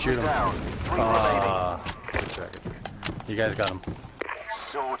take me out. Shoot him. Down. 3 Good try, good try. You guys got him.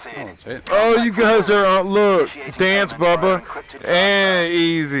 Sorted. Oh, that's it. Oh, you guys are on. Look, dance, Bubba, and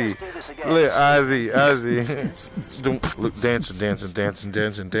easy. Look, Ozzy. Look,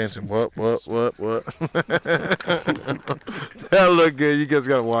 dancing. What? That looked good. You guys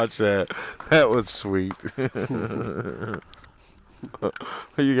gotta watch that. That was sweet.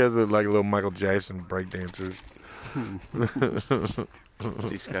 You guys look like little Michael Jackson breakdancers.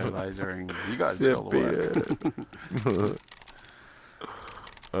 Disco lasering. You guys did all the work.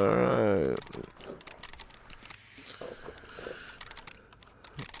 All right.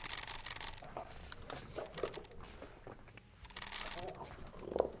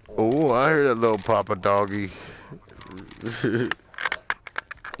 Oh, I hear that little Papa Doggy.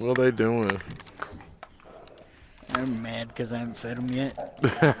 What are they doing? They're mad because I haven't fed them yet.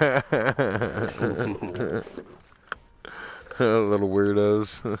 Little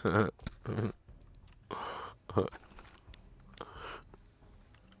weirdos.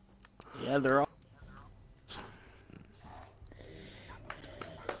 Yeah, they're all.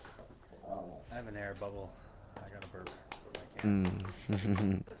 I have an air bubble. I got a burp.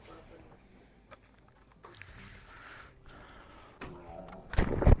 Need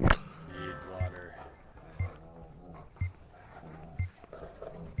water.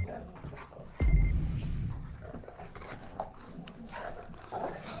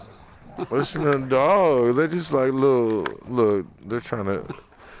 Listen to the dog. They're just like little. Look, they're trying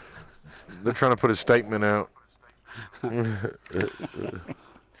to put a statement out.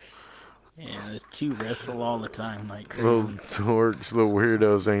 Yeah, the two wrestle all the time like crazy. Little dorks, little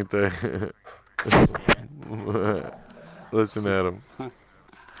weirdos, ain't they? Listen at them.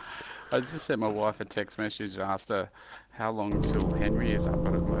 I just sent my wife a text message and asked her how long till Henry is up,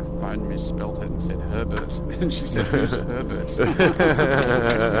 but my phone misspelt it and said Herbert. And she said, who's Herbert? I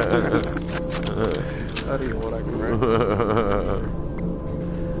don't know what I can write.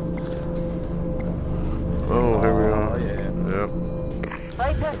 Oh, here we are. Oh, yeah. Yep.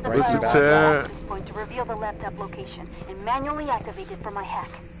 Bypass the What's the firewall chat? access point to reveal the laptop location and manually activate it for my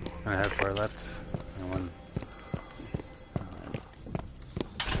hack. I have 4 left. And 1.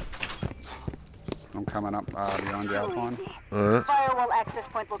 I'm coming up behind the Too Alpine. easy. Alright. Firewall access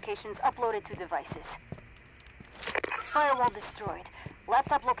point locations uploaded to devices. Firewall destroyed.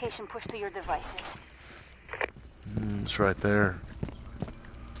 Laptop location pushed to your devices. It's right there.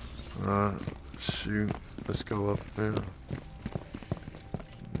 Alright. Shoot. Let's go up there.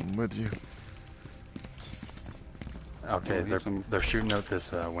 I'm with you. Okay, here's some- they're shooting out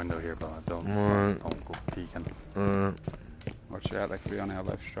this window here, but don't go peeking. Alright. Watch out, they could be on our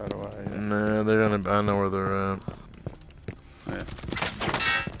left straight away. Yeah. Nah, they're gonna. I know where they're at. Yeah.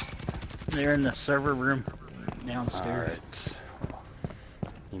 They're in the server room downstairs. Alright.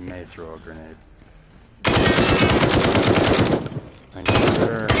 He may throw a grenade. Thank you,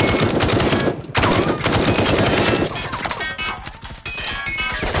 sir.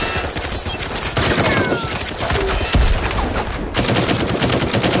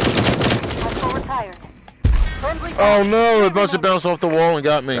 Oh no! It must have bounced off the wall and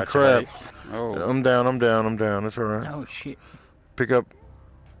got me. Gotcha, Crap. Oh, I'm down. I'm down. I'm down. That's all right. Oh shit. Pick up.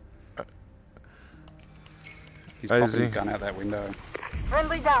 he's popping Easy. his gun out that window.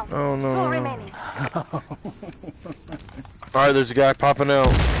 Friendly down. Oh Two no. remaining. All right, there's a guy popping out.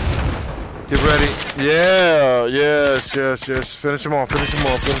 Get ready. Yeah. Yes. Yes. Yes. Finish him off. Finish him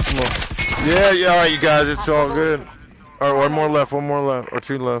off. Finish him off. Yeah. Yeah. All right, you guys. It's all good. All right. One more left. One more left. Or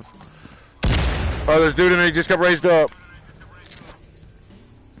two left. Oh, there's a dude in there. He just got raised up.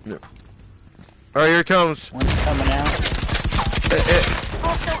 Yeah. All right, here it comes. One's coming out.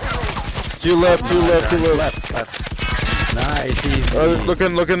 Two left. Two left. Two left. Left. Nice, easy. Look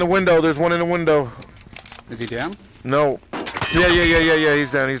in the window. There's one in the window. Is he down? No. Yeah.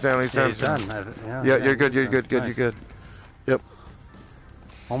 He's down. He's down. He's Yeah, down. he's done. Yeah, you're good. You're good. Good. Nice. You're good. Yep.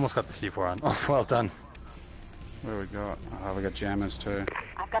 Almost got the C4 on. Oh, well done. What do we got? Oh, we got jammers too.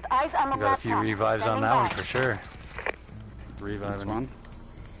 I've got eyes on the You got a few laptop. revives on Standing that one by. for sure. That's Reviving. one.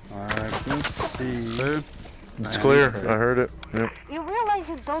 I can see. Two. It's clear. I heard it. Yep. You realize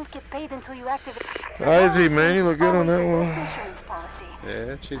you don't get paid until you activate. Easy, man. You look good on that Always one. the best insurance policy.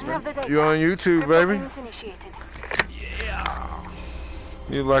 Yeah, she's I have good. the data. You on YouTube, Crypto baby? payments initiated.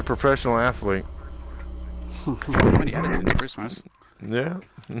 You like professional athlete. How many edits into Christmas? Yeah.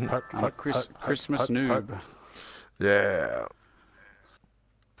 Hut, I'm a Christmas noob. Yeah.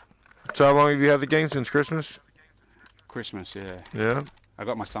 So how long have you had the game since Christmas? Christmas, yeah. Yeah. I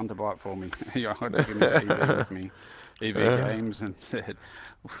got my son to buy it for me. I took him to EV with me. EV games and said,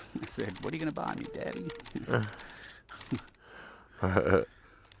 what are you going to buy me, Daddy?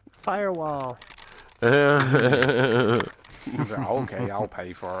 Firewall. I was like, okay, I'll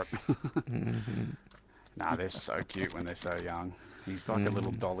pay for it. Nah, they're so cute when they're so young. He's like a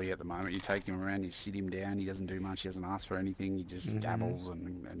little dolly at the moment. You take him around, you sit him down, he doesn't do much, he doesn't ask for anything, he just dabbles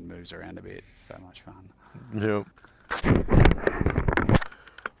and moves around a bit. It's so much fun. Yep.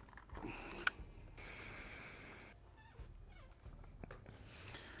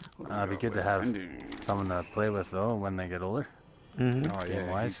 It'd be good to have someone to play with though when they get older. Oh yeah,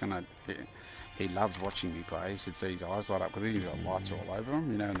 Game-wise. he loves watching me play. You should see his eyes light up because he's got lights all over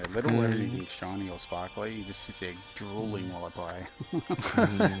him, you know, and they're little, everything's shiny or sparkly. He just sits there drooling while I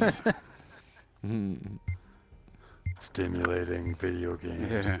play. Stimulating video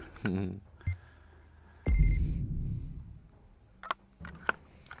games. Yeah.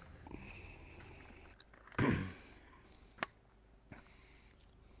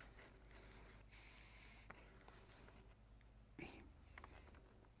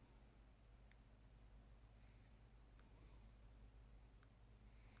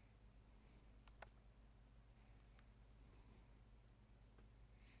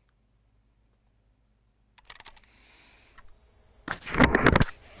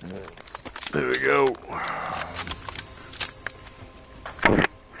 There we go.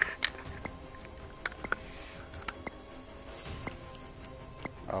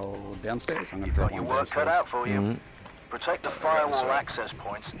 Oh, downstairs. I'm going to drop Got your one work cut downstairs. out for you. Protect the firewall access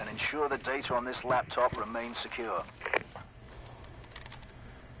points and ensure the data on this laptop remains secure.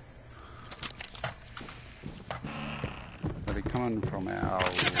 Are they coming from our...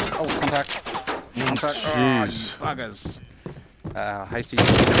 Oh, contact. Contact. Oh, Jeez. you buggers. Hasty.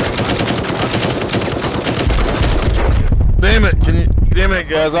 Damn it! Damn it,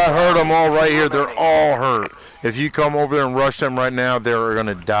 guys! I heard them all right here. They're all hurt. If you come over there and rush them right now, they're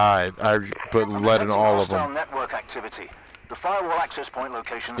gonna die. I put lead in all of Hostile them. network activity. The firewall access point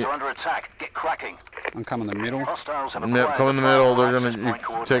locations are under attack. Get cracking. I'm coming in the middle. Hostiles have Yep, acquired come in the the middle. firewall They're gonna- access you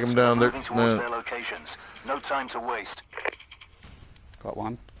point take 'em coordinates down. and They're- moving towards yeah. their locations. No time to waste. Got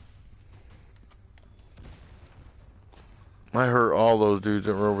one. I hurt all those dudes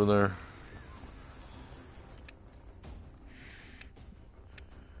that were over there.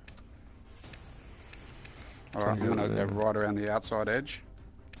 Alright, I'm going to go right around the outside edge.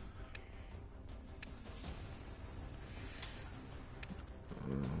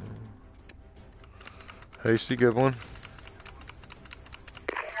 Hasty, good one.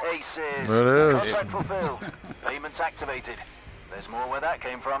 Aces. That is. Contract fulfilled. Payments activated. There's more where that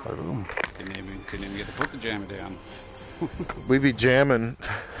came from. Didn't even get to put the jammer down. We be jamming.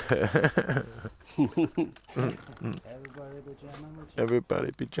 Everybody be jamming.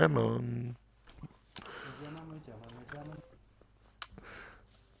 Everybody be jamming.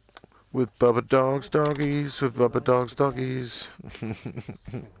 With Bubba Dogs Doggies, with Bubba Dogs Doggies.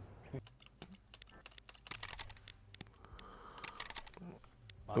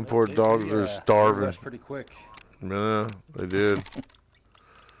 The poor dogs are starving. That's pretty quick. Yeah, they did.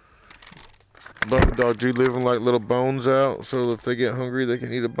 Bubba Dogs, you leave them like little bones out, so if they get hungry, they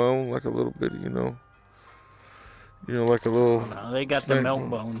can eat a bone, like a little bit, you know. You know, like a little. No, they got the snack milk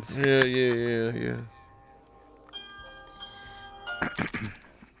bar. bones. Yeah.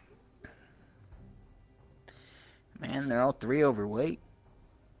 Man, they're all 3 overweight.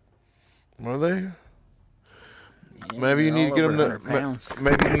 Are they? Yeah, Maybe you they're need to all get over them 100 pounds.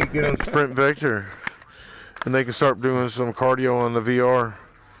 Maybe you need to get them Sprint Vector, and they can start doing some cardio on the VR.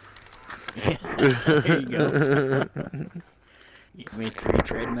 There you go. You made 3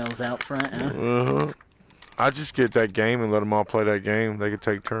 treadmills out front, huh? I just get that game and let them all play that game. They could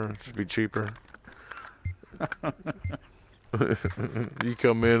take turns. It'd be cheaper. You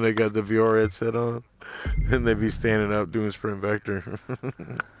come in, they got the VR headset on, and they be standing up doing Sprint Vector.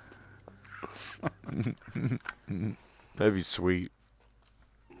 That'd be sweet.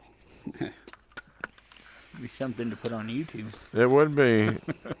 Be something to put on YouTube. It would be.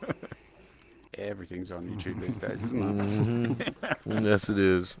 Everything's on YouTube these days, isn't it? Yes, it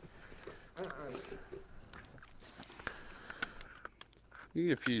is. You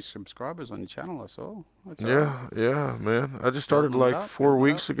get a few subscribers on your channel, I saw. That's all Yeah, right. yeah, man. I just started Building it like up, 4 building it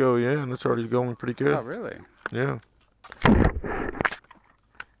weeks ago, yeah, and it's already going pretty good. Oh, really? Yeah.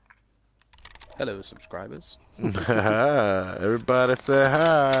 Hello, subscribers. Everybody say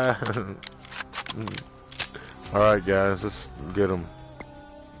hi. All right, guys, let's get them.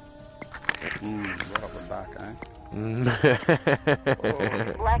 Right off the back, eh?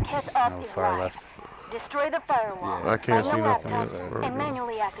 Black Hat up No, is far live. left. Destroy the firewall. I can't Find see the nothing laptop yet. and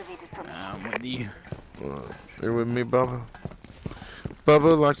manually activate it from I'm with you. You with me, Bubba?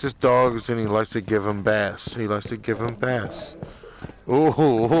 Bubba likes his dogs, and he likes to give them baths. He likes to give them baths.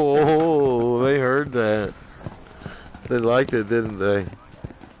 Oh, they heard that. They liked it, didn't they?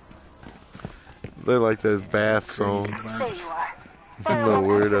 They like those bath songs. There you are. No Firewall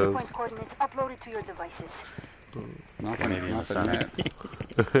access weirdos. point coordinates uploaded to your devices. Nothing, Maybe in the nothing center. yet.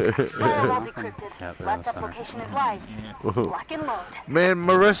 Firewall decrypted. Yeah, they're in the Laptop center. location is live. Lock and load. Man,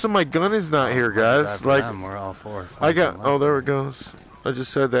 the rest of my gun is not here, guys. After Like, them, we're all 4. I got. Oh, there it goes. I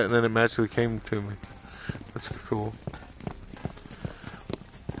just said that, and then it magically came to me. That's cool.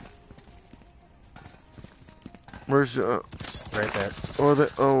 Where's Right there. where they?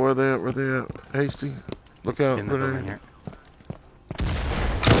 Oh, where they at? Where they at? Hasty, look out! In the building here.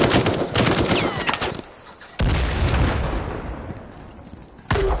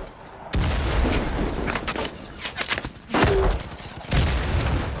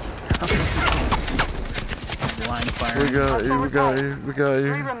 Blind fire. We got you. We got you. We got 3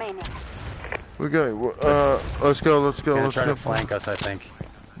 you. remaining. We got you. Let's go. Let's go. Gonna Let's try go. to flank us, I think.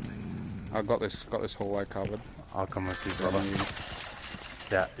 I've got this hallway covered. I'll come with you, brother.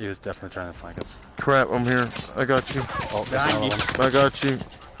 Yeah, he was definitely trying to flank us. Crap! I'm here. I got you. Oh, there's Behind another you. one. I got you.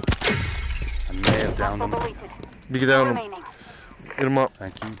 I may have downed Hostile him. deleted. You get 4 down him. remaining. Get him up.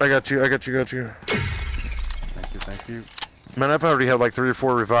 Thank you. I got you. I got you. Got you. Thank you. Thank you. Man, I've already had like 3 or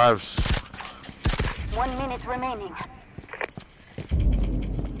 4 revives. 1 minute remaining.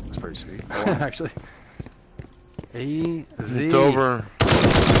 That's pretty sweet. Actually. E Z. It's over.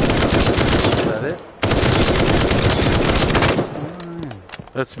 Is that it?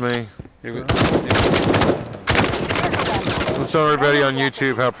 That's me. It was, I'm telling everybody on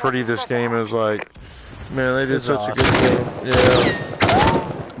YouTube how pretty this game is. Like, man, they did It's such a good awesome. job.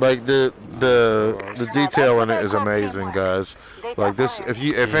 Yeah. Like the detail in it is amazing, guys. Like this,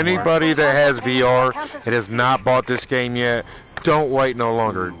 if anybody that has VR and has not bought this game yet, don't wait no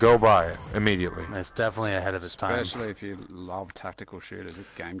longer. Go buy it immediately. It's definitely ahead of its time. especially if you love tactical shooters,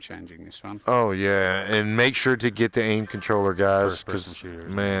 it's game changing, this one. Oh yeah, and make sure to get the aim controller, guys, First-person because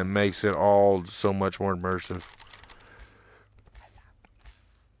shooters. man, makes it all so much more immersive.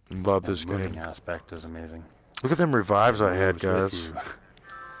 Love The this moving game. aspect is amazing. Look at them revives I had, Moves with guys. you.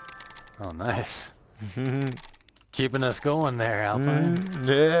 Oh, nice. Keeping us going there, Alpine.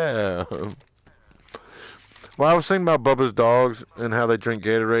 Yeah. Well, I was thinking about Bubba's dogs and how they drink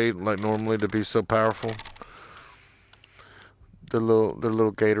Gatorade like normally to be so powerful. They're little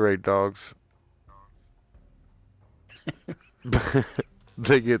Gatorade dogs.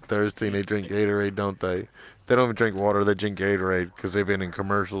 They get thirsty and they drink Gatorade, don't they? They don't even drink water, they drink Gatorade because they've been in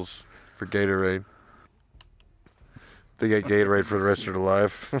commercials for Gatorade. They get Gatorade for the rest of their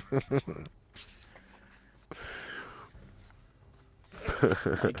life.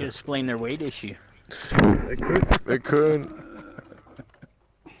 They could explain their weight issue. It could.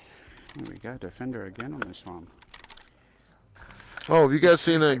 Here we go, Defender again on this one. Oh, have you guys Let's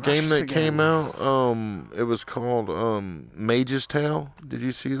see seen if a it game rushes that came again. out? It was called Mage's Tale. Did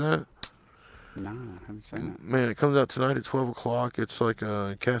you see that? No, I haven't seen it. Man, it comes out tonight at 12 o'clock. It's like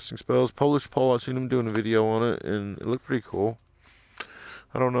casting spells. Polish Paul, I've seen him doing a video on it, and it looked pretty cool.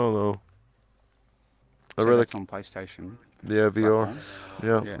 I don't know, though. I So really, that's on PlayStation. yeah, VR. platform.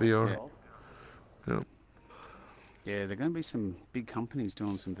 Yeah, Yeah, VR. Yep. Yeah, there are going to be some big companies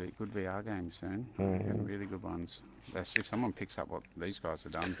doing some good VR games soon. Mhm. Really good ones. That's, if someone picks up what these guys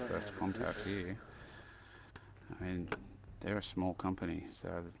have done, First Contact here, I mean, they're a small company,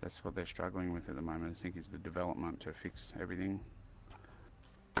 so that's what they're struggling with at the moment. I think is the development to fix everything.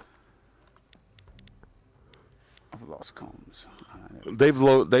 I've lost comms.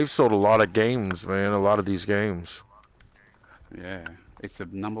 They've sold a lot of games, man. A lot of these games. Yeah, it's the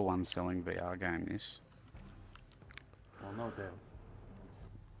 #1 selling VR game. This. Well, no doubt.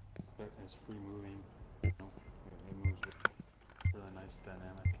 It's free moving. You know, it moves with really nice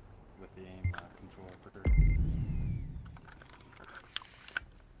dynamic with the aim control for sure.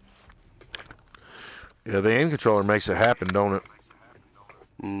 Yeah, the aim controller makes it happen, don't it?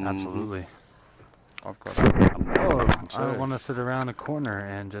 Absolutely. I've got a Oh, one too. I want to sit around a corner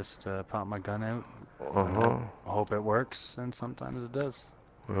and just pop my gun out. I hope it works, and sometimes it does.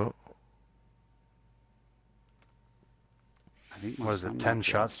 Well, I think my What is son it? 10 might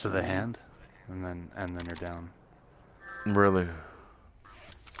be shots to the able hand, and then you're down. really,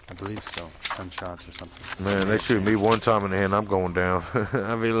 I believe so. 10 shots or something. man, they shoot me one time in the hand, I'm going down.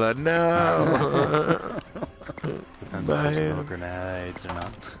 I'll be like, no. Depends if there's no grenades or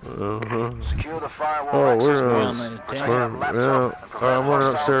not. Secure the firewall Oh, access we're points. Protect that laptop and prevent I'm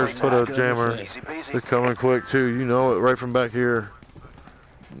running hostile upstairs, put a takedown. jammer. Easy peasy. They're coming quick too. You know it, right from back here.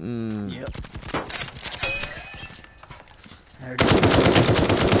 Yep.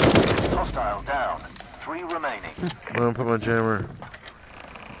 Hostile down. 3 remaining. I'm gonna put my jammer.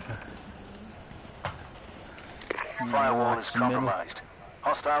 Firewall is compromised.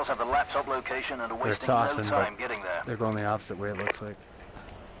 Hostiles have the laptop location and are wasting no tossing, time but getting there. They're going the opposite way, it looks like.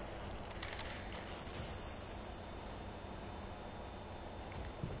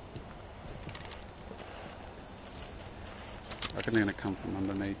 I reckon they're going to come from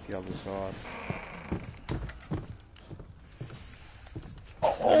underneath the other side.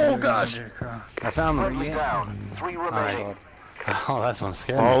 Oh gosh! I found them. Friendly down. 3 remaining. Oh, that's one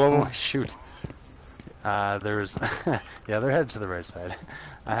scary. All of them? Oh, shoot. There's... yeah, they're headed to the right side.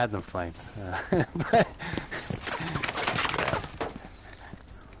 I had them flanked.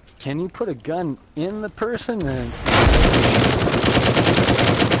 Can you put a gun in the person? And...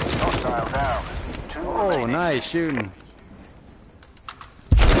 Hostile down. 2 Oh, remaining. nice shooting.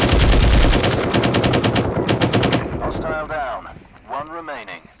 Hostile down. 1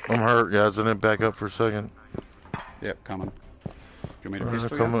 remaining. I'm hurt, guys. I didn't back up for a second. Yep, coming. Do you want me to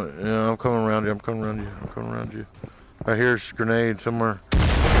pistol you? Yeah, I'm coming around you. I'm coming around you. I'm coming around you. I hear a grenade somewhere.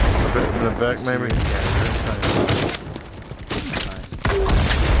 In the back, maybe.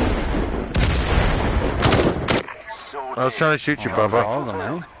 I was trying to shoot you, Bubba. All of them,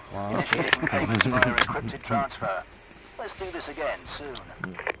 eh? Wow. Initiating payments via encrypted transfer. Let's do this again soon.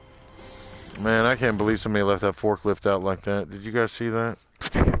 Man, I can't believe somebody left that forklift out like that. Did you guys see that?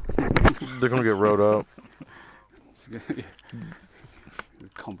 They're gonna get rode up. The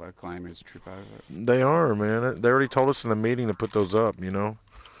combo claimers trip over it. They are, man. They already told us in the meeting to put those up, you know?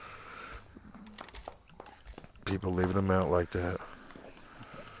 People leaving them out like that.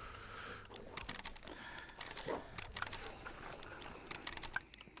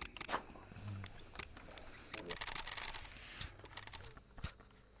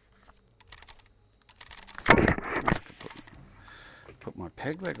 Put my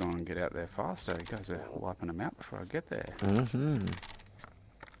peg leg on and get out there faster. You guys are wiping them out before I get there.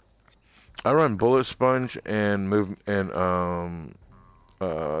 I run bullet sponge and move and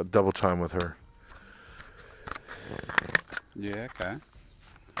double time with her. Yeah, okay.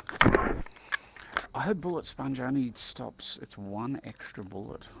 I heard bullet sponge only stops. It's 1 extra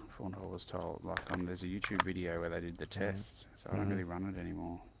bullet, from what I was told. Like, there's a YouTube video where they did the tests, so I don't really run it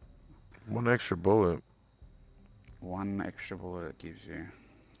anymore. 1 extra bullet. 1 extra bullet it gives you.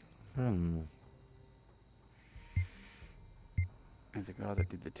 There's a guy that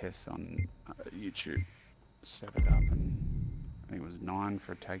did the tests on YouTube, set it up, and I think it was 9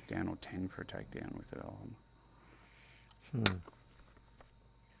 for a takedown or 10 for a takedown with it on.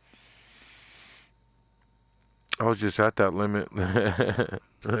 I was just at that limit. I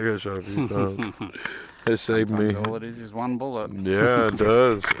got shot a few times. It saved me. Sometimes all it is 1 bullet. Yeah, it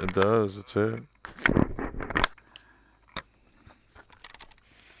does. It does. That's it.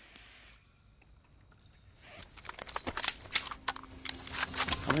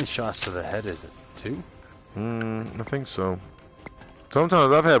 How many shots to the head is it? 2? I think so.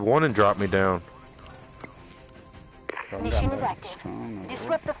 Sometimes I've had one and drop me down. Mission is active.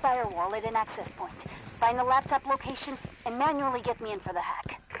 Disrupt the firewall at an access point. Find the laptop location and manually get me in for the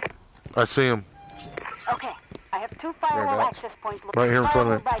hack. I see him. Okay, I have 2 firewall Whereabouts? access points. Right here in front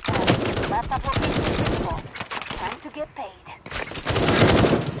of it. Bypass. Laptop location visible. Time to get paid.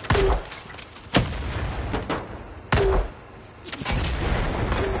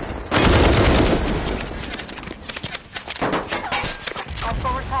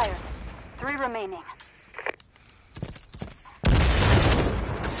 Also retired. 3 remaining.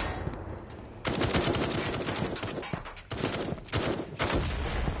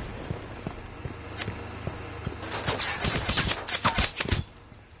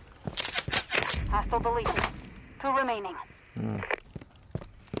 Hostile deleted. 2 remaining.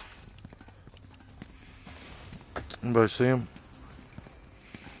 Anybody see him?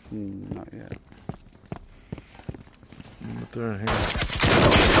 Not yet. But they're in here.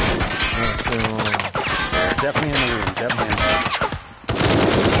 Definitely in the room. Definitely in the room.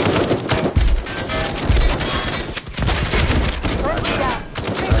 Closely down.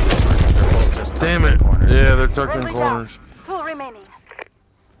 They're both just tucked Damn in it! corners. Yeah, they're tucked in Closely down. corners. 2 remaining.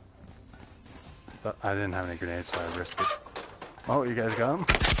 But I didn't have any grenades, so I risked it. Oh, you guys got them?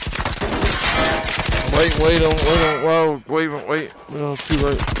 Wait, whoa, wait. No, too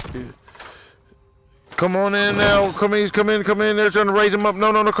late. Come on in now. Come in. They're trying to raise him up.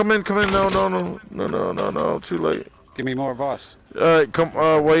 No, come in. No, too late. Give me more advice. Alright, come,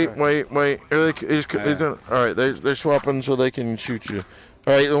 wait. All right, they're swapping so they can shoot you.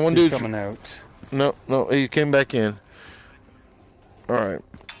 Alright, the one He's dude's... coming out. No, he came back in. Alright,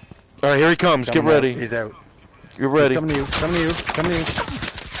 here he comes. Get Coming out. ready. He's out. Get ready. He's coming to you. Coming to you.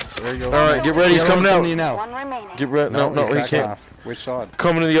 There you go. Alright, get ready. He's coming Coming to you out. now. 1 remaining. Get ready. No, he's he backing can't. off. Which side?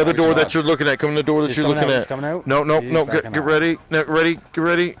 Coming to the other Which door that side? you're looking at. Coming to the door that He's you're coming looking out. at. He's coming out. No, He's get backing off. ready. No, get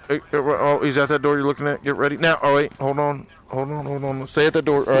ready. Oh, he's at that door you're looking at. Get ready. Now, oh wait, hold on. Stay at that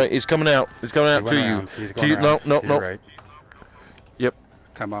door. Alright, he's coming out. He's coming out He to went you. around. He's To going you. around. No. To your right. Yep.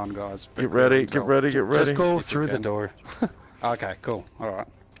 Come on, guys. Get ready. Get ready. Just go If you through the can. door Okay, cool. Alright.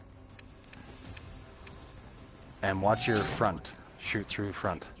 and watch your front. Shoot through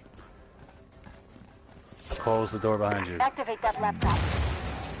front. Close the door behind you Activate that laptop.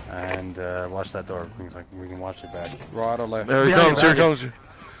 and watch that door. We can watch it back. Right or left? There he Behind comes. you, Here he behind comes.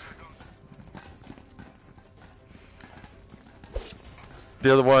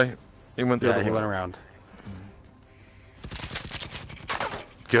 The other way. He went the Yeah, other he way. went around.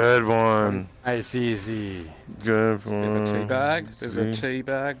 Good one. Nice, easy. Good Bit of a tea one. bag. Bit of a tea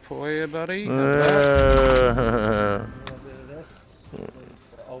bag for you, buddy. Uh, A little bit of this.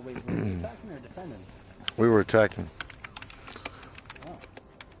 Oh wait, were you attacking or defending? we were attacking. Oh.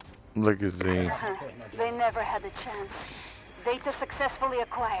 Look at Z. They never had a chance. Data successfully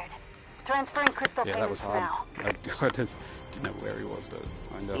acquired. Transferring crypto Yeah, that was payments hard. now. I just didn't know where he was, but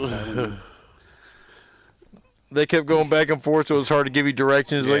I ended up telling him. They kept going back and forth, so it was hard to give you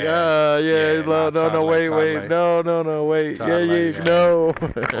directions. Like, Yeah. yeah, Yeah, no, wait, totally. no, wait, Totally, yeah, yeah. no. All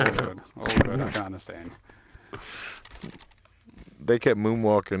good. All good. I can understand. They kept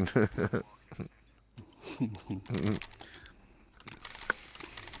moonwalking.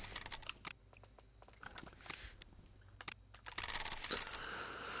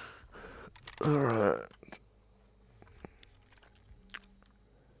 All right.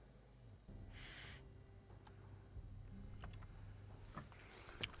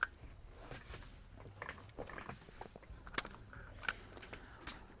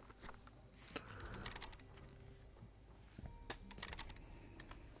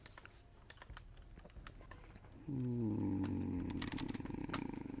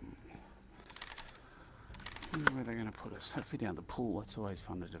 Where are they going to put us? Hopefully down the pool. That's always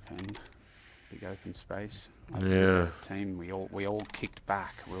fun to defend. Big open space. Yeah. Team, we all kicked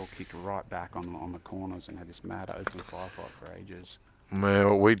back. We all kicked right back on the corners and had this mad open firefight for ages. Man,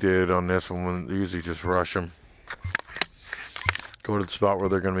 what we did on this one, we usually just rush them. Go to the spot where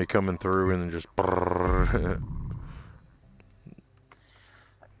they're going to be coming through and then just... brrrr.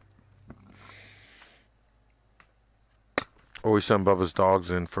 Or we send Bubba's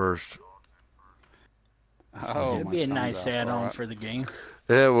dogs in first. Oh, It'd my be a son's nice up, add-on alright. for the game.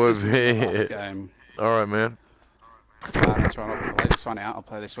 That would Last be... game. All right, man. That's right. I'll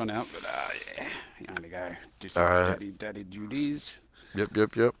play this one out. But yeah, I'm gonna go do some Alright. daddy duties. Yep.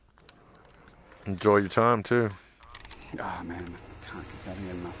 Enjoy your time, too. Oh man, can't get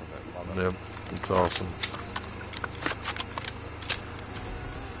enough of it. Love it. Yep, it's awesome.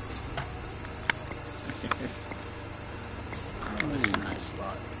 That's a nice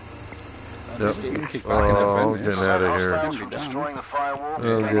spot. Yep. Kick back in that Oh, fence. getting out of here. Hostiles Be from done. destroying the firewall, Oh,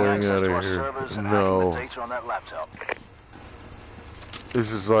 gaining getting access outta to our here. servers and No. hacking the data on that laptop.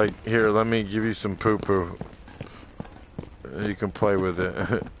 This is like, here, let me give you some poo-poo. You can play with it.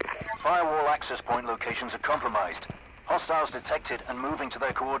 Firewall access point locations are compromised. Hostiles detected and moving to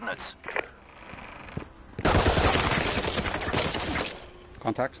their coordinates.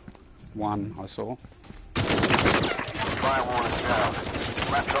 Contact. One, I saw. Firewall is down.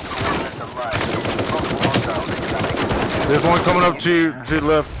 Laptop coordinates are live. Multiple hostiles incoming. There's one coming up to the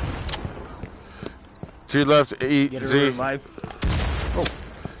left. To your left, E, Get a Z. revive. Oh,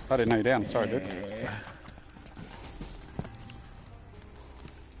 I didn't know you down. Sorry, dude.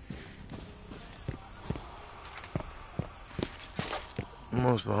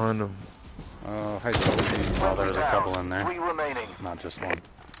 Almost behind him. Hey, Well, there's a couple in there. 3 remaining. Not just one.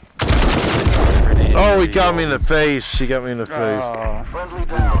 Oh, he got me in the face. He got me in the face. Friendly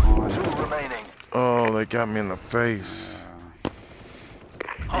down. 2 remaining. Oh, they got me in the face.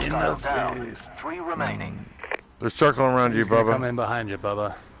 Hostile down. 3 remaining. They're circling around you, Come Bubba. in behind you,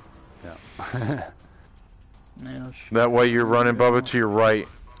 Bubba. Yeah. That way you're running, Bubba, to your right.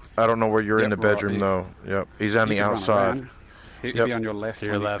 I don't know where you're in the Yep, right, bedroom, yeah. though. Yep, he's on You the can run outside. around. He'll Yep. be on your left. To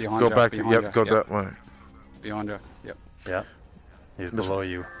your Tony, left. behind Go you, back. behind Yep, you. go that way. Behind you. Yep. Yep. He's below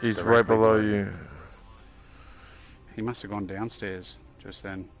you. He's Directly right below you. He must have gone downstairs just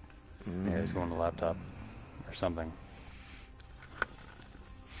then. Yeah, he's going to laptop or something.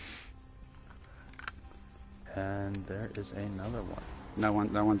 And there is another one.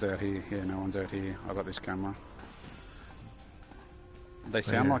 No one's out here. Yeah, no one's out here. I got this camera. They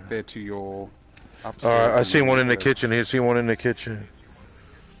sound Yeah. like they're to your All upstairs. right, I and see one in the upstairs. kitchen. I see one in the kitchen.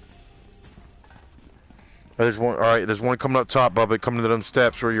 There's one. All right, there's one coming up top, Bubba. Coming to them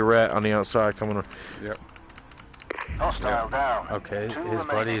steps where you're at on the outside. Coming. Yep. Hostile down. Okay, 2 his remaining.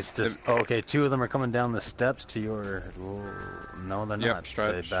 buddies just. Oh, okay, 2 of them are coming down the steps to your. No, they're Yep, not.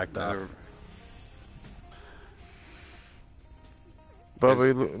 straight. They backed off. Bubba,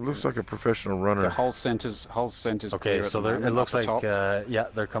 he looks like a professional The runner. whole center's Okay, clear at so the moment, it looks up like the top. yeah,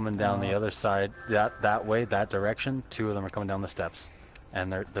 they're coming down the other side, that way, that direction. 2 of them are coming down the steps,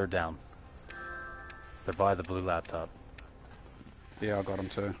 and they're down. They're by the blue laptop. Yeah, I got him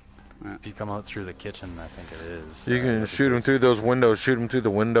too. Yeah. If you come out through the kitchen, I think it is. You can shoot them through those windows. Shoot them through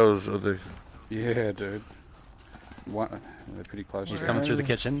the windows of the. Yeah, dude. What? They're pretty close. He's to coming you. through the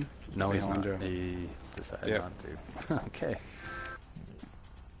kitchen. No, he's Behind not. you. He decided Yep. not to. Okay.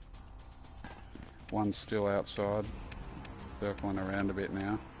 One's still outside, circling around a bit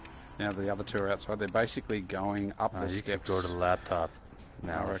now. Now the other 2 are outside. They're basically going up the You steps. could go to the laptop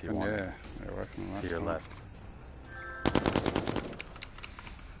now I if you reckon, want. yeah. I reckon To your laptop.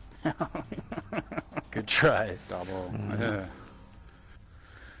 left. Good try. Double. Yeah.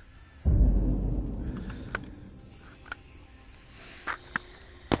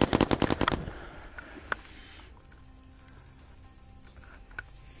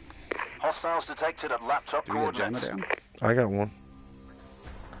 Hostiles detected at laptop Do we get jammer coordinates. down? I got one.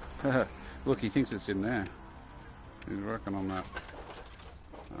 Look, he thinks it's in there. He's working on that.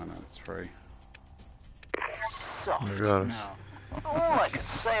 Oh no, it's 3. Soft. Got it. All I can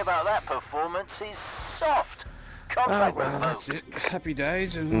say about that performance is soft. Contract revoked. That's it. Happy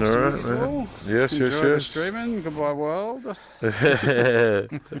days and All nice to right, meet you man. all. Yes, Enjoy the yes, streaming. Goodbye, world. yes.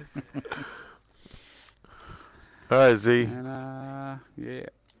 All right, Z. And yeah.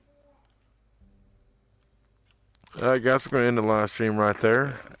 All right, guys, we're going to end the live stream right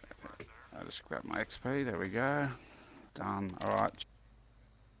there. I just grab my XP. There we go. Done. All right.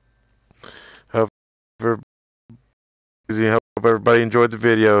 Hope everybody enjoyed the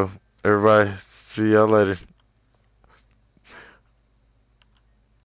video. Everybody, see y'all later.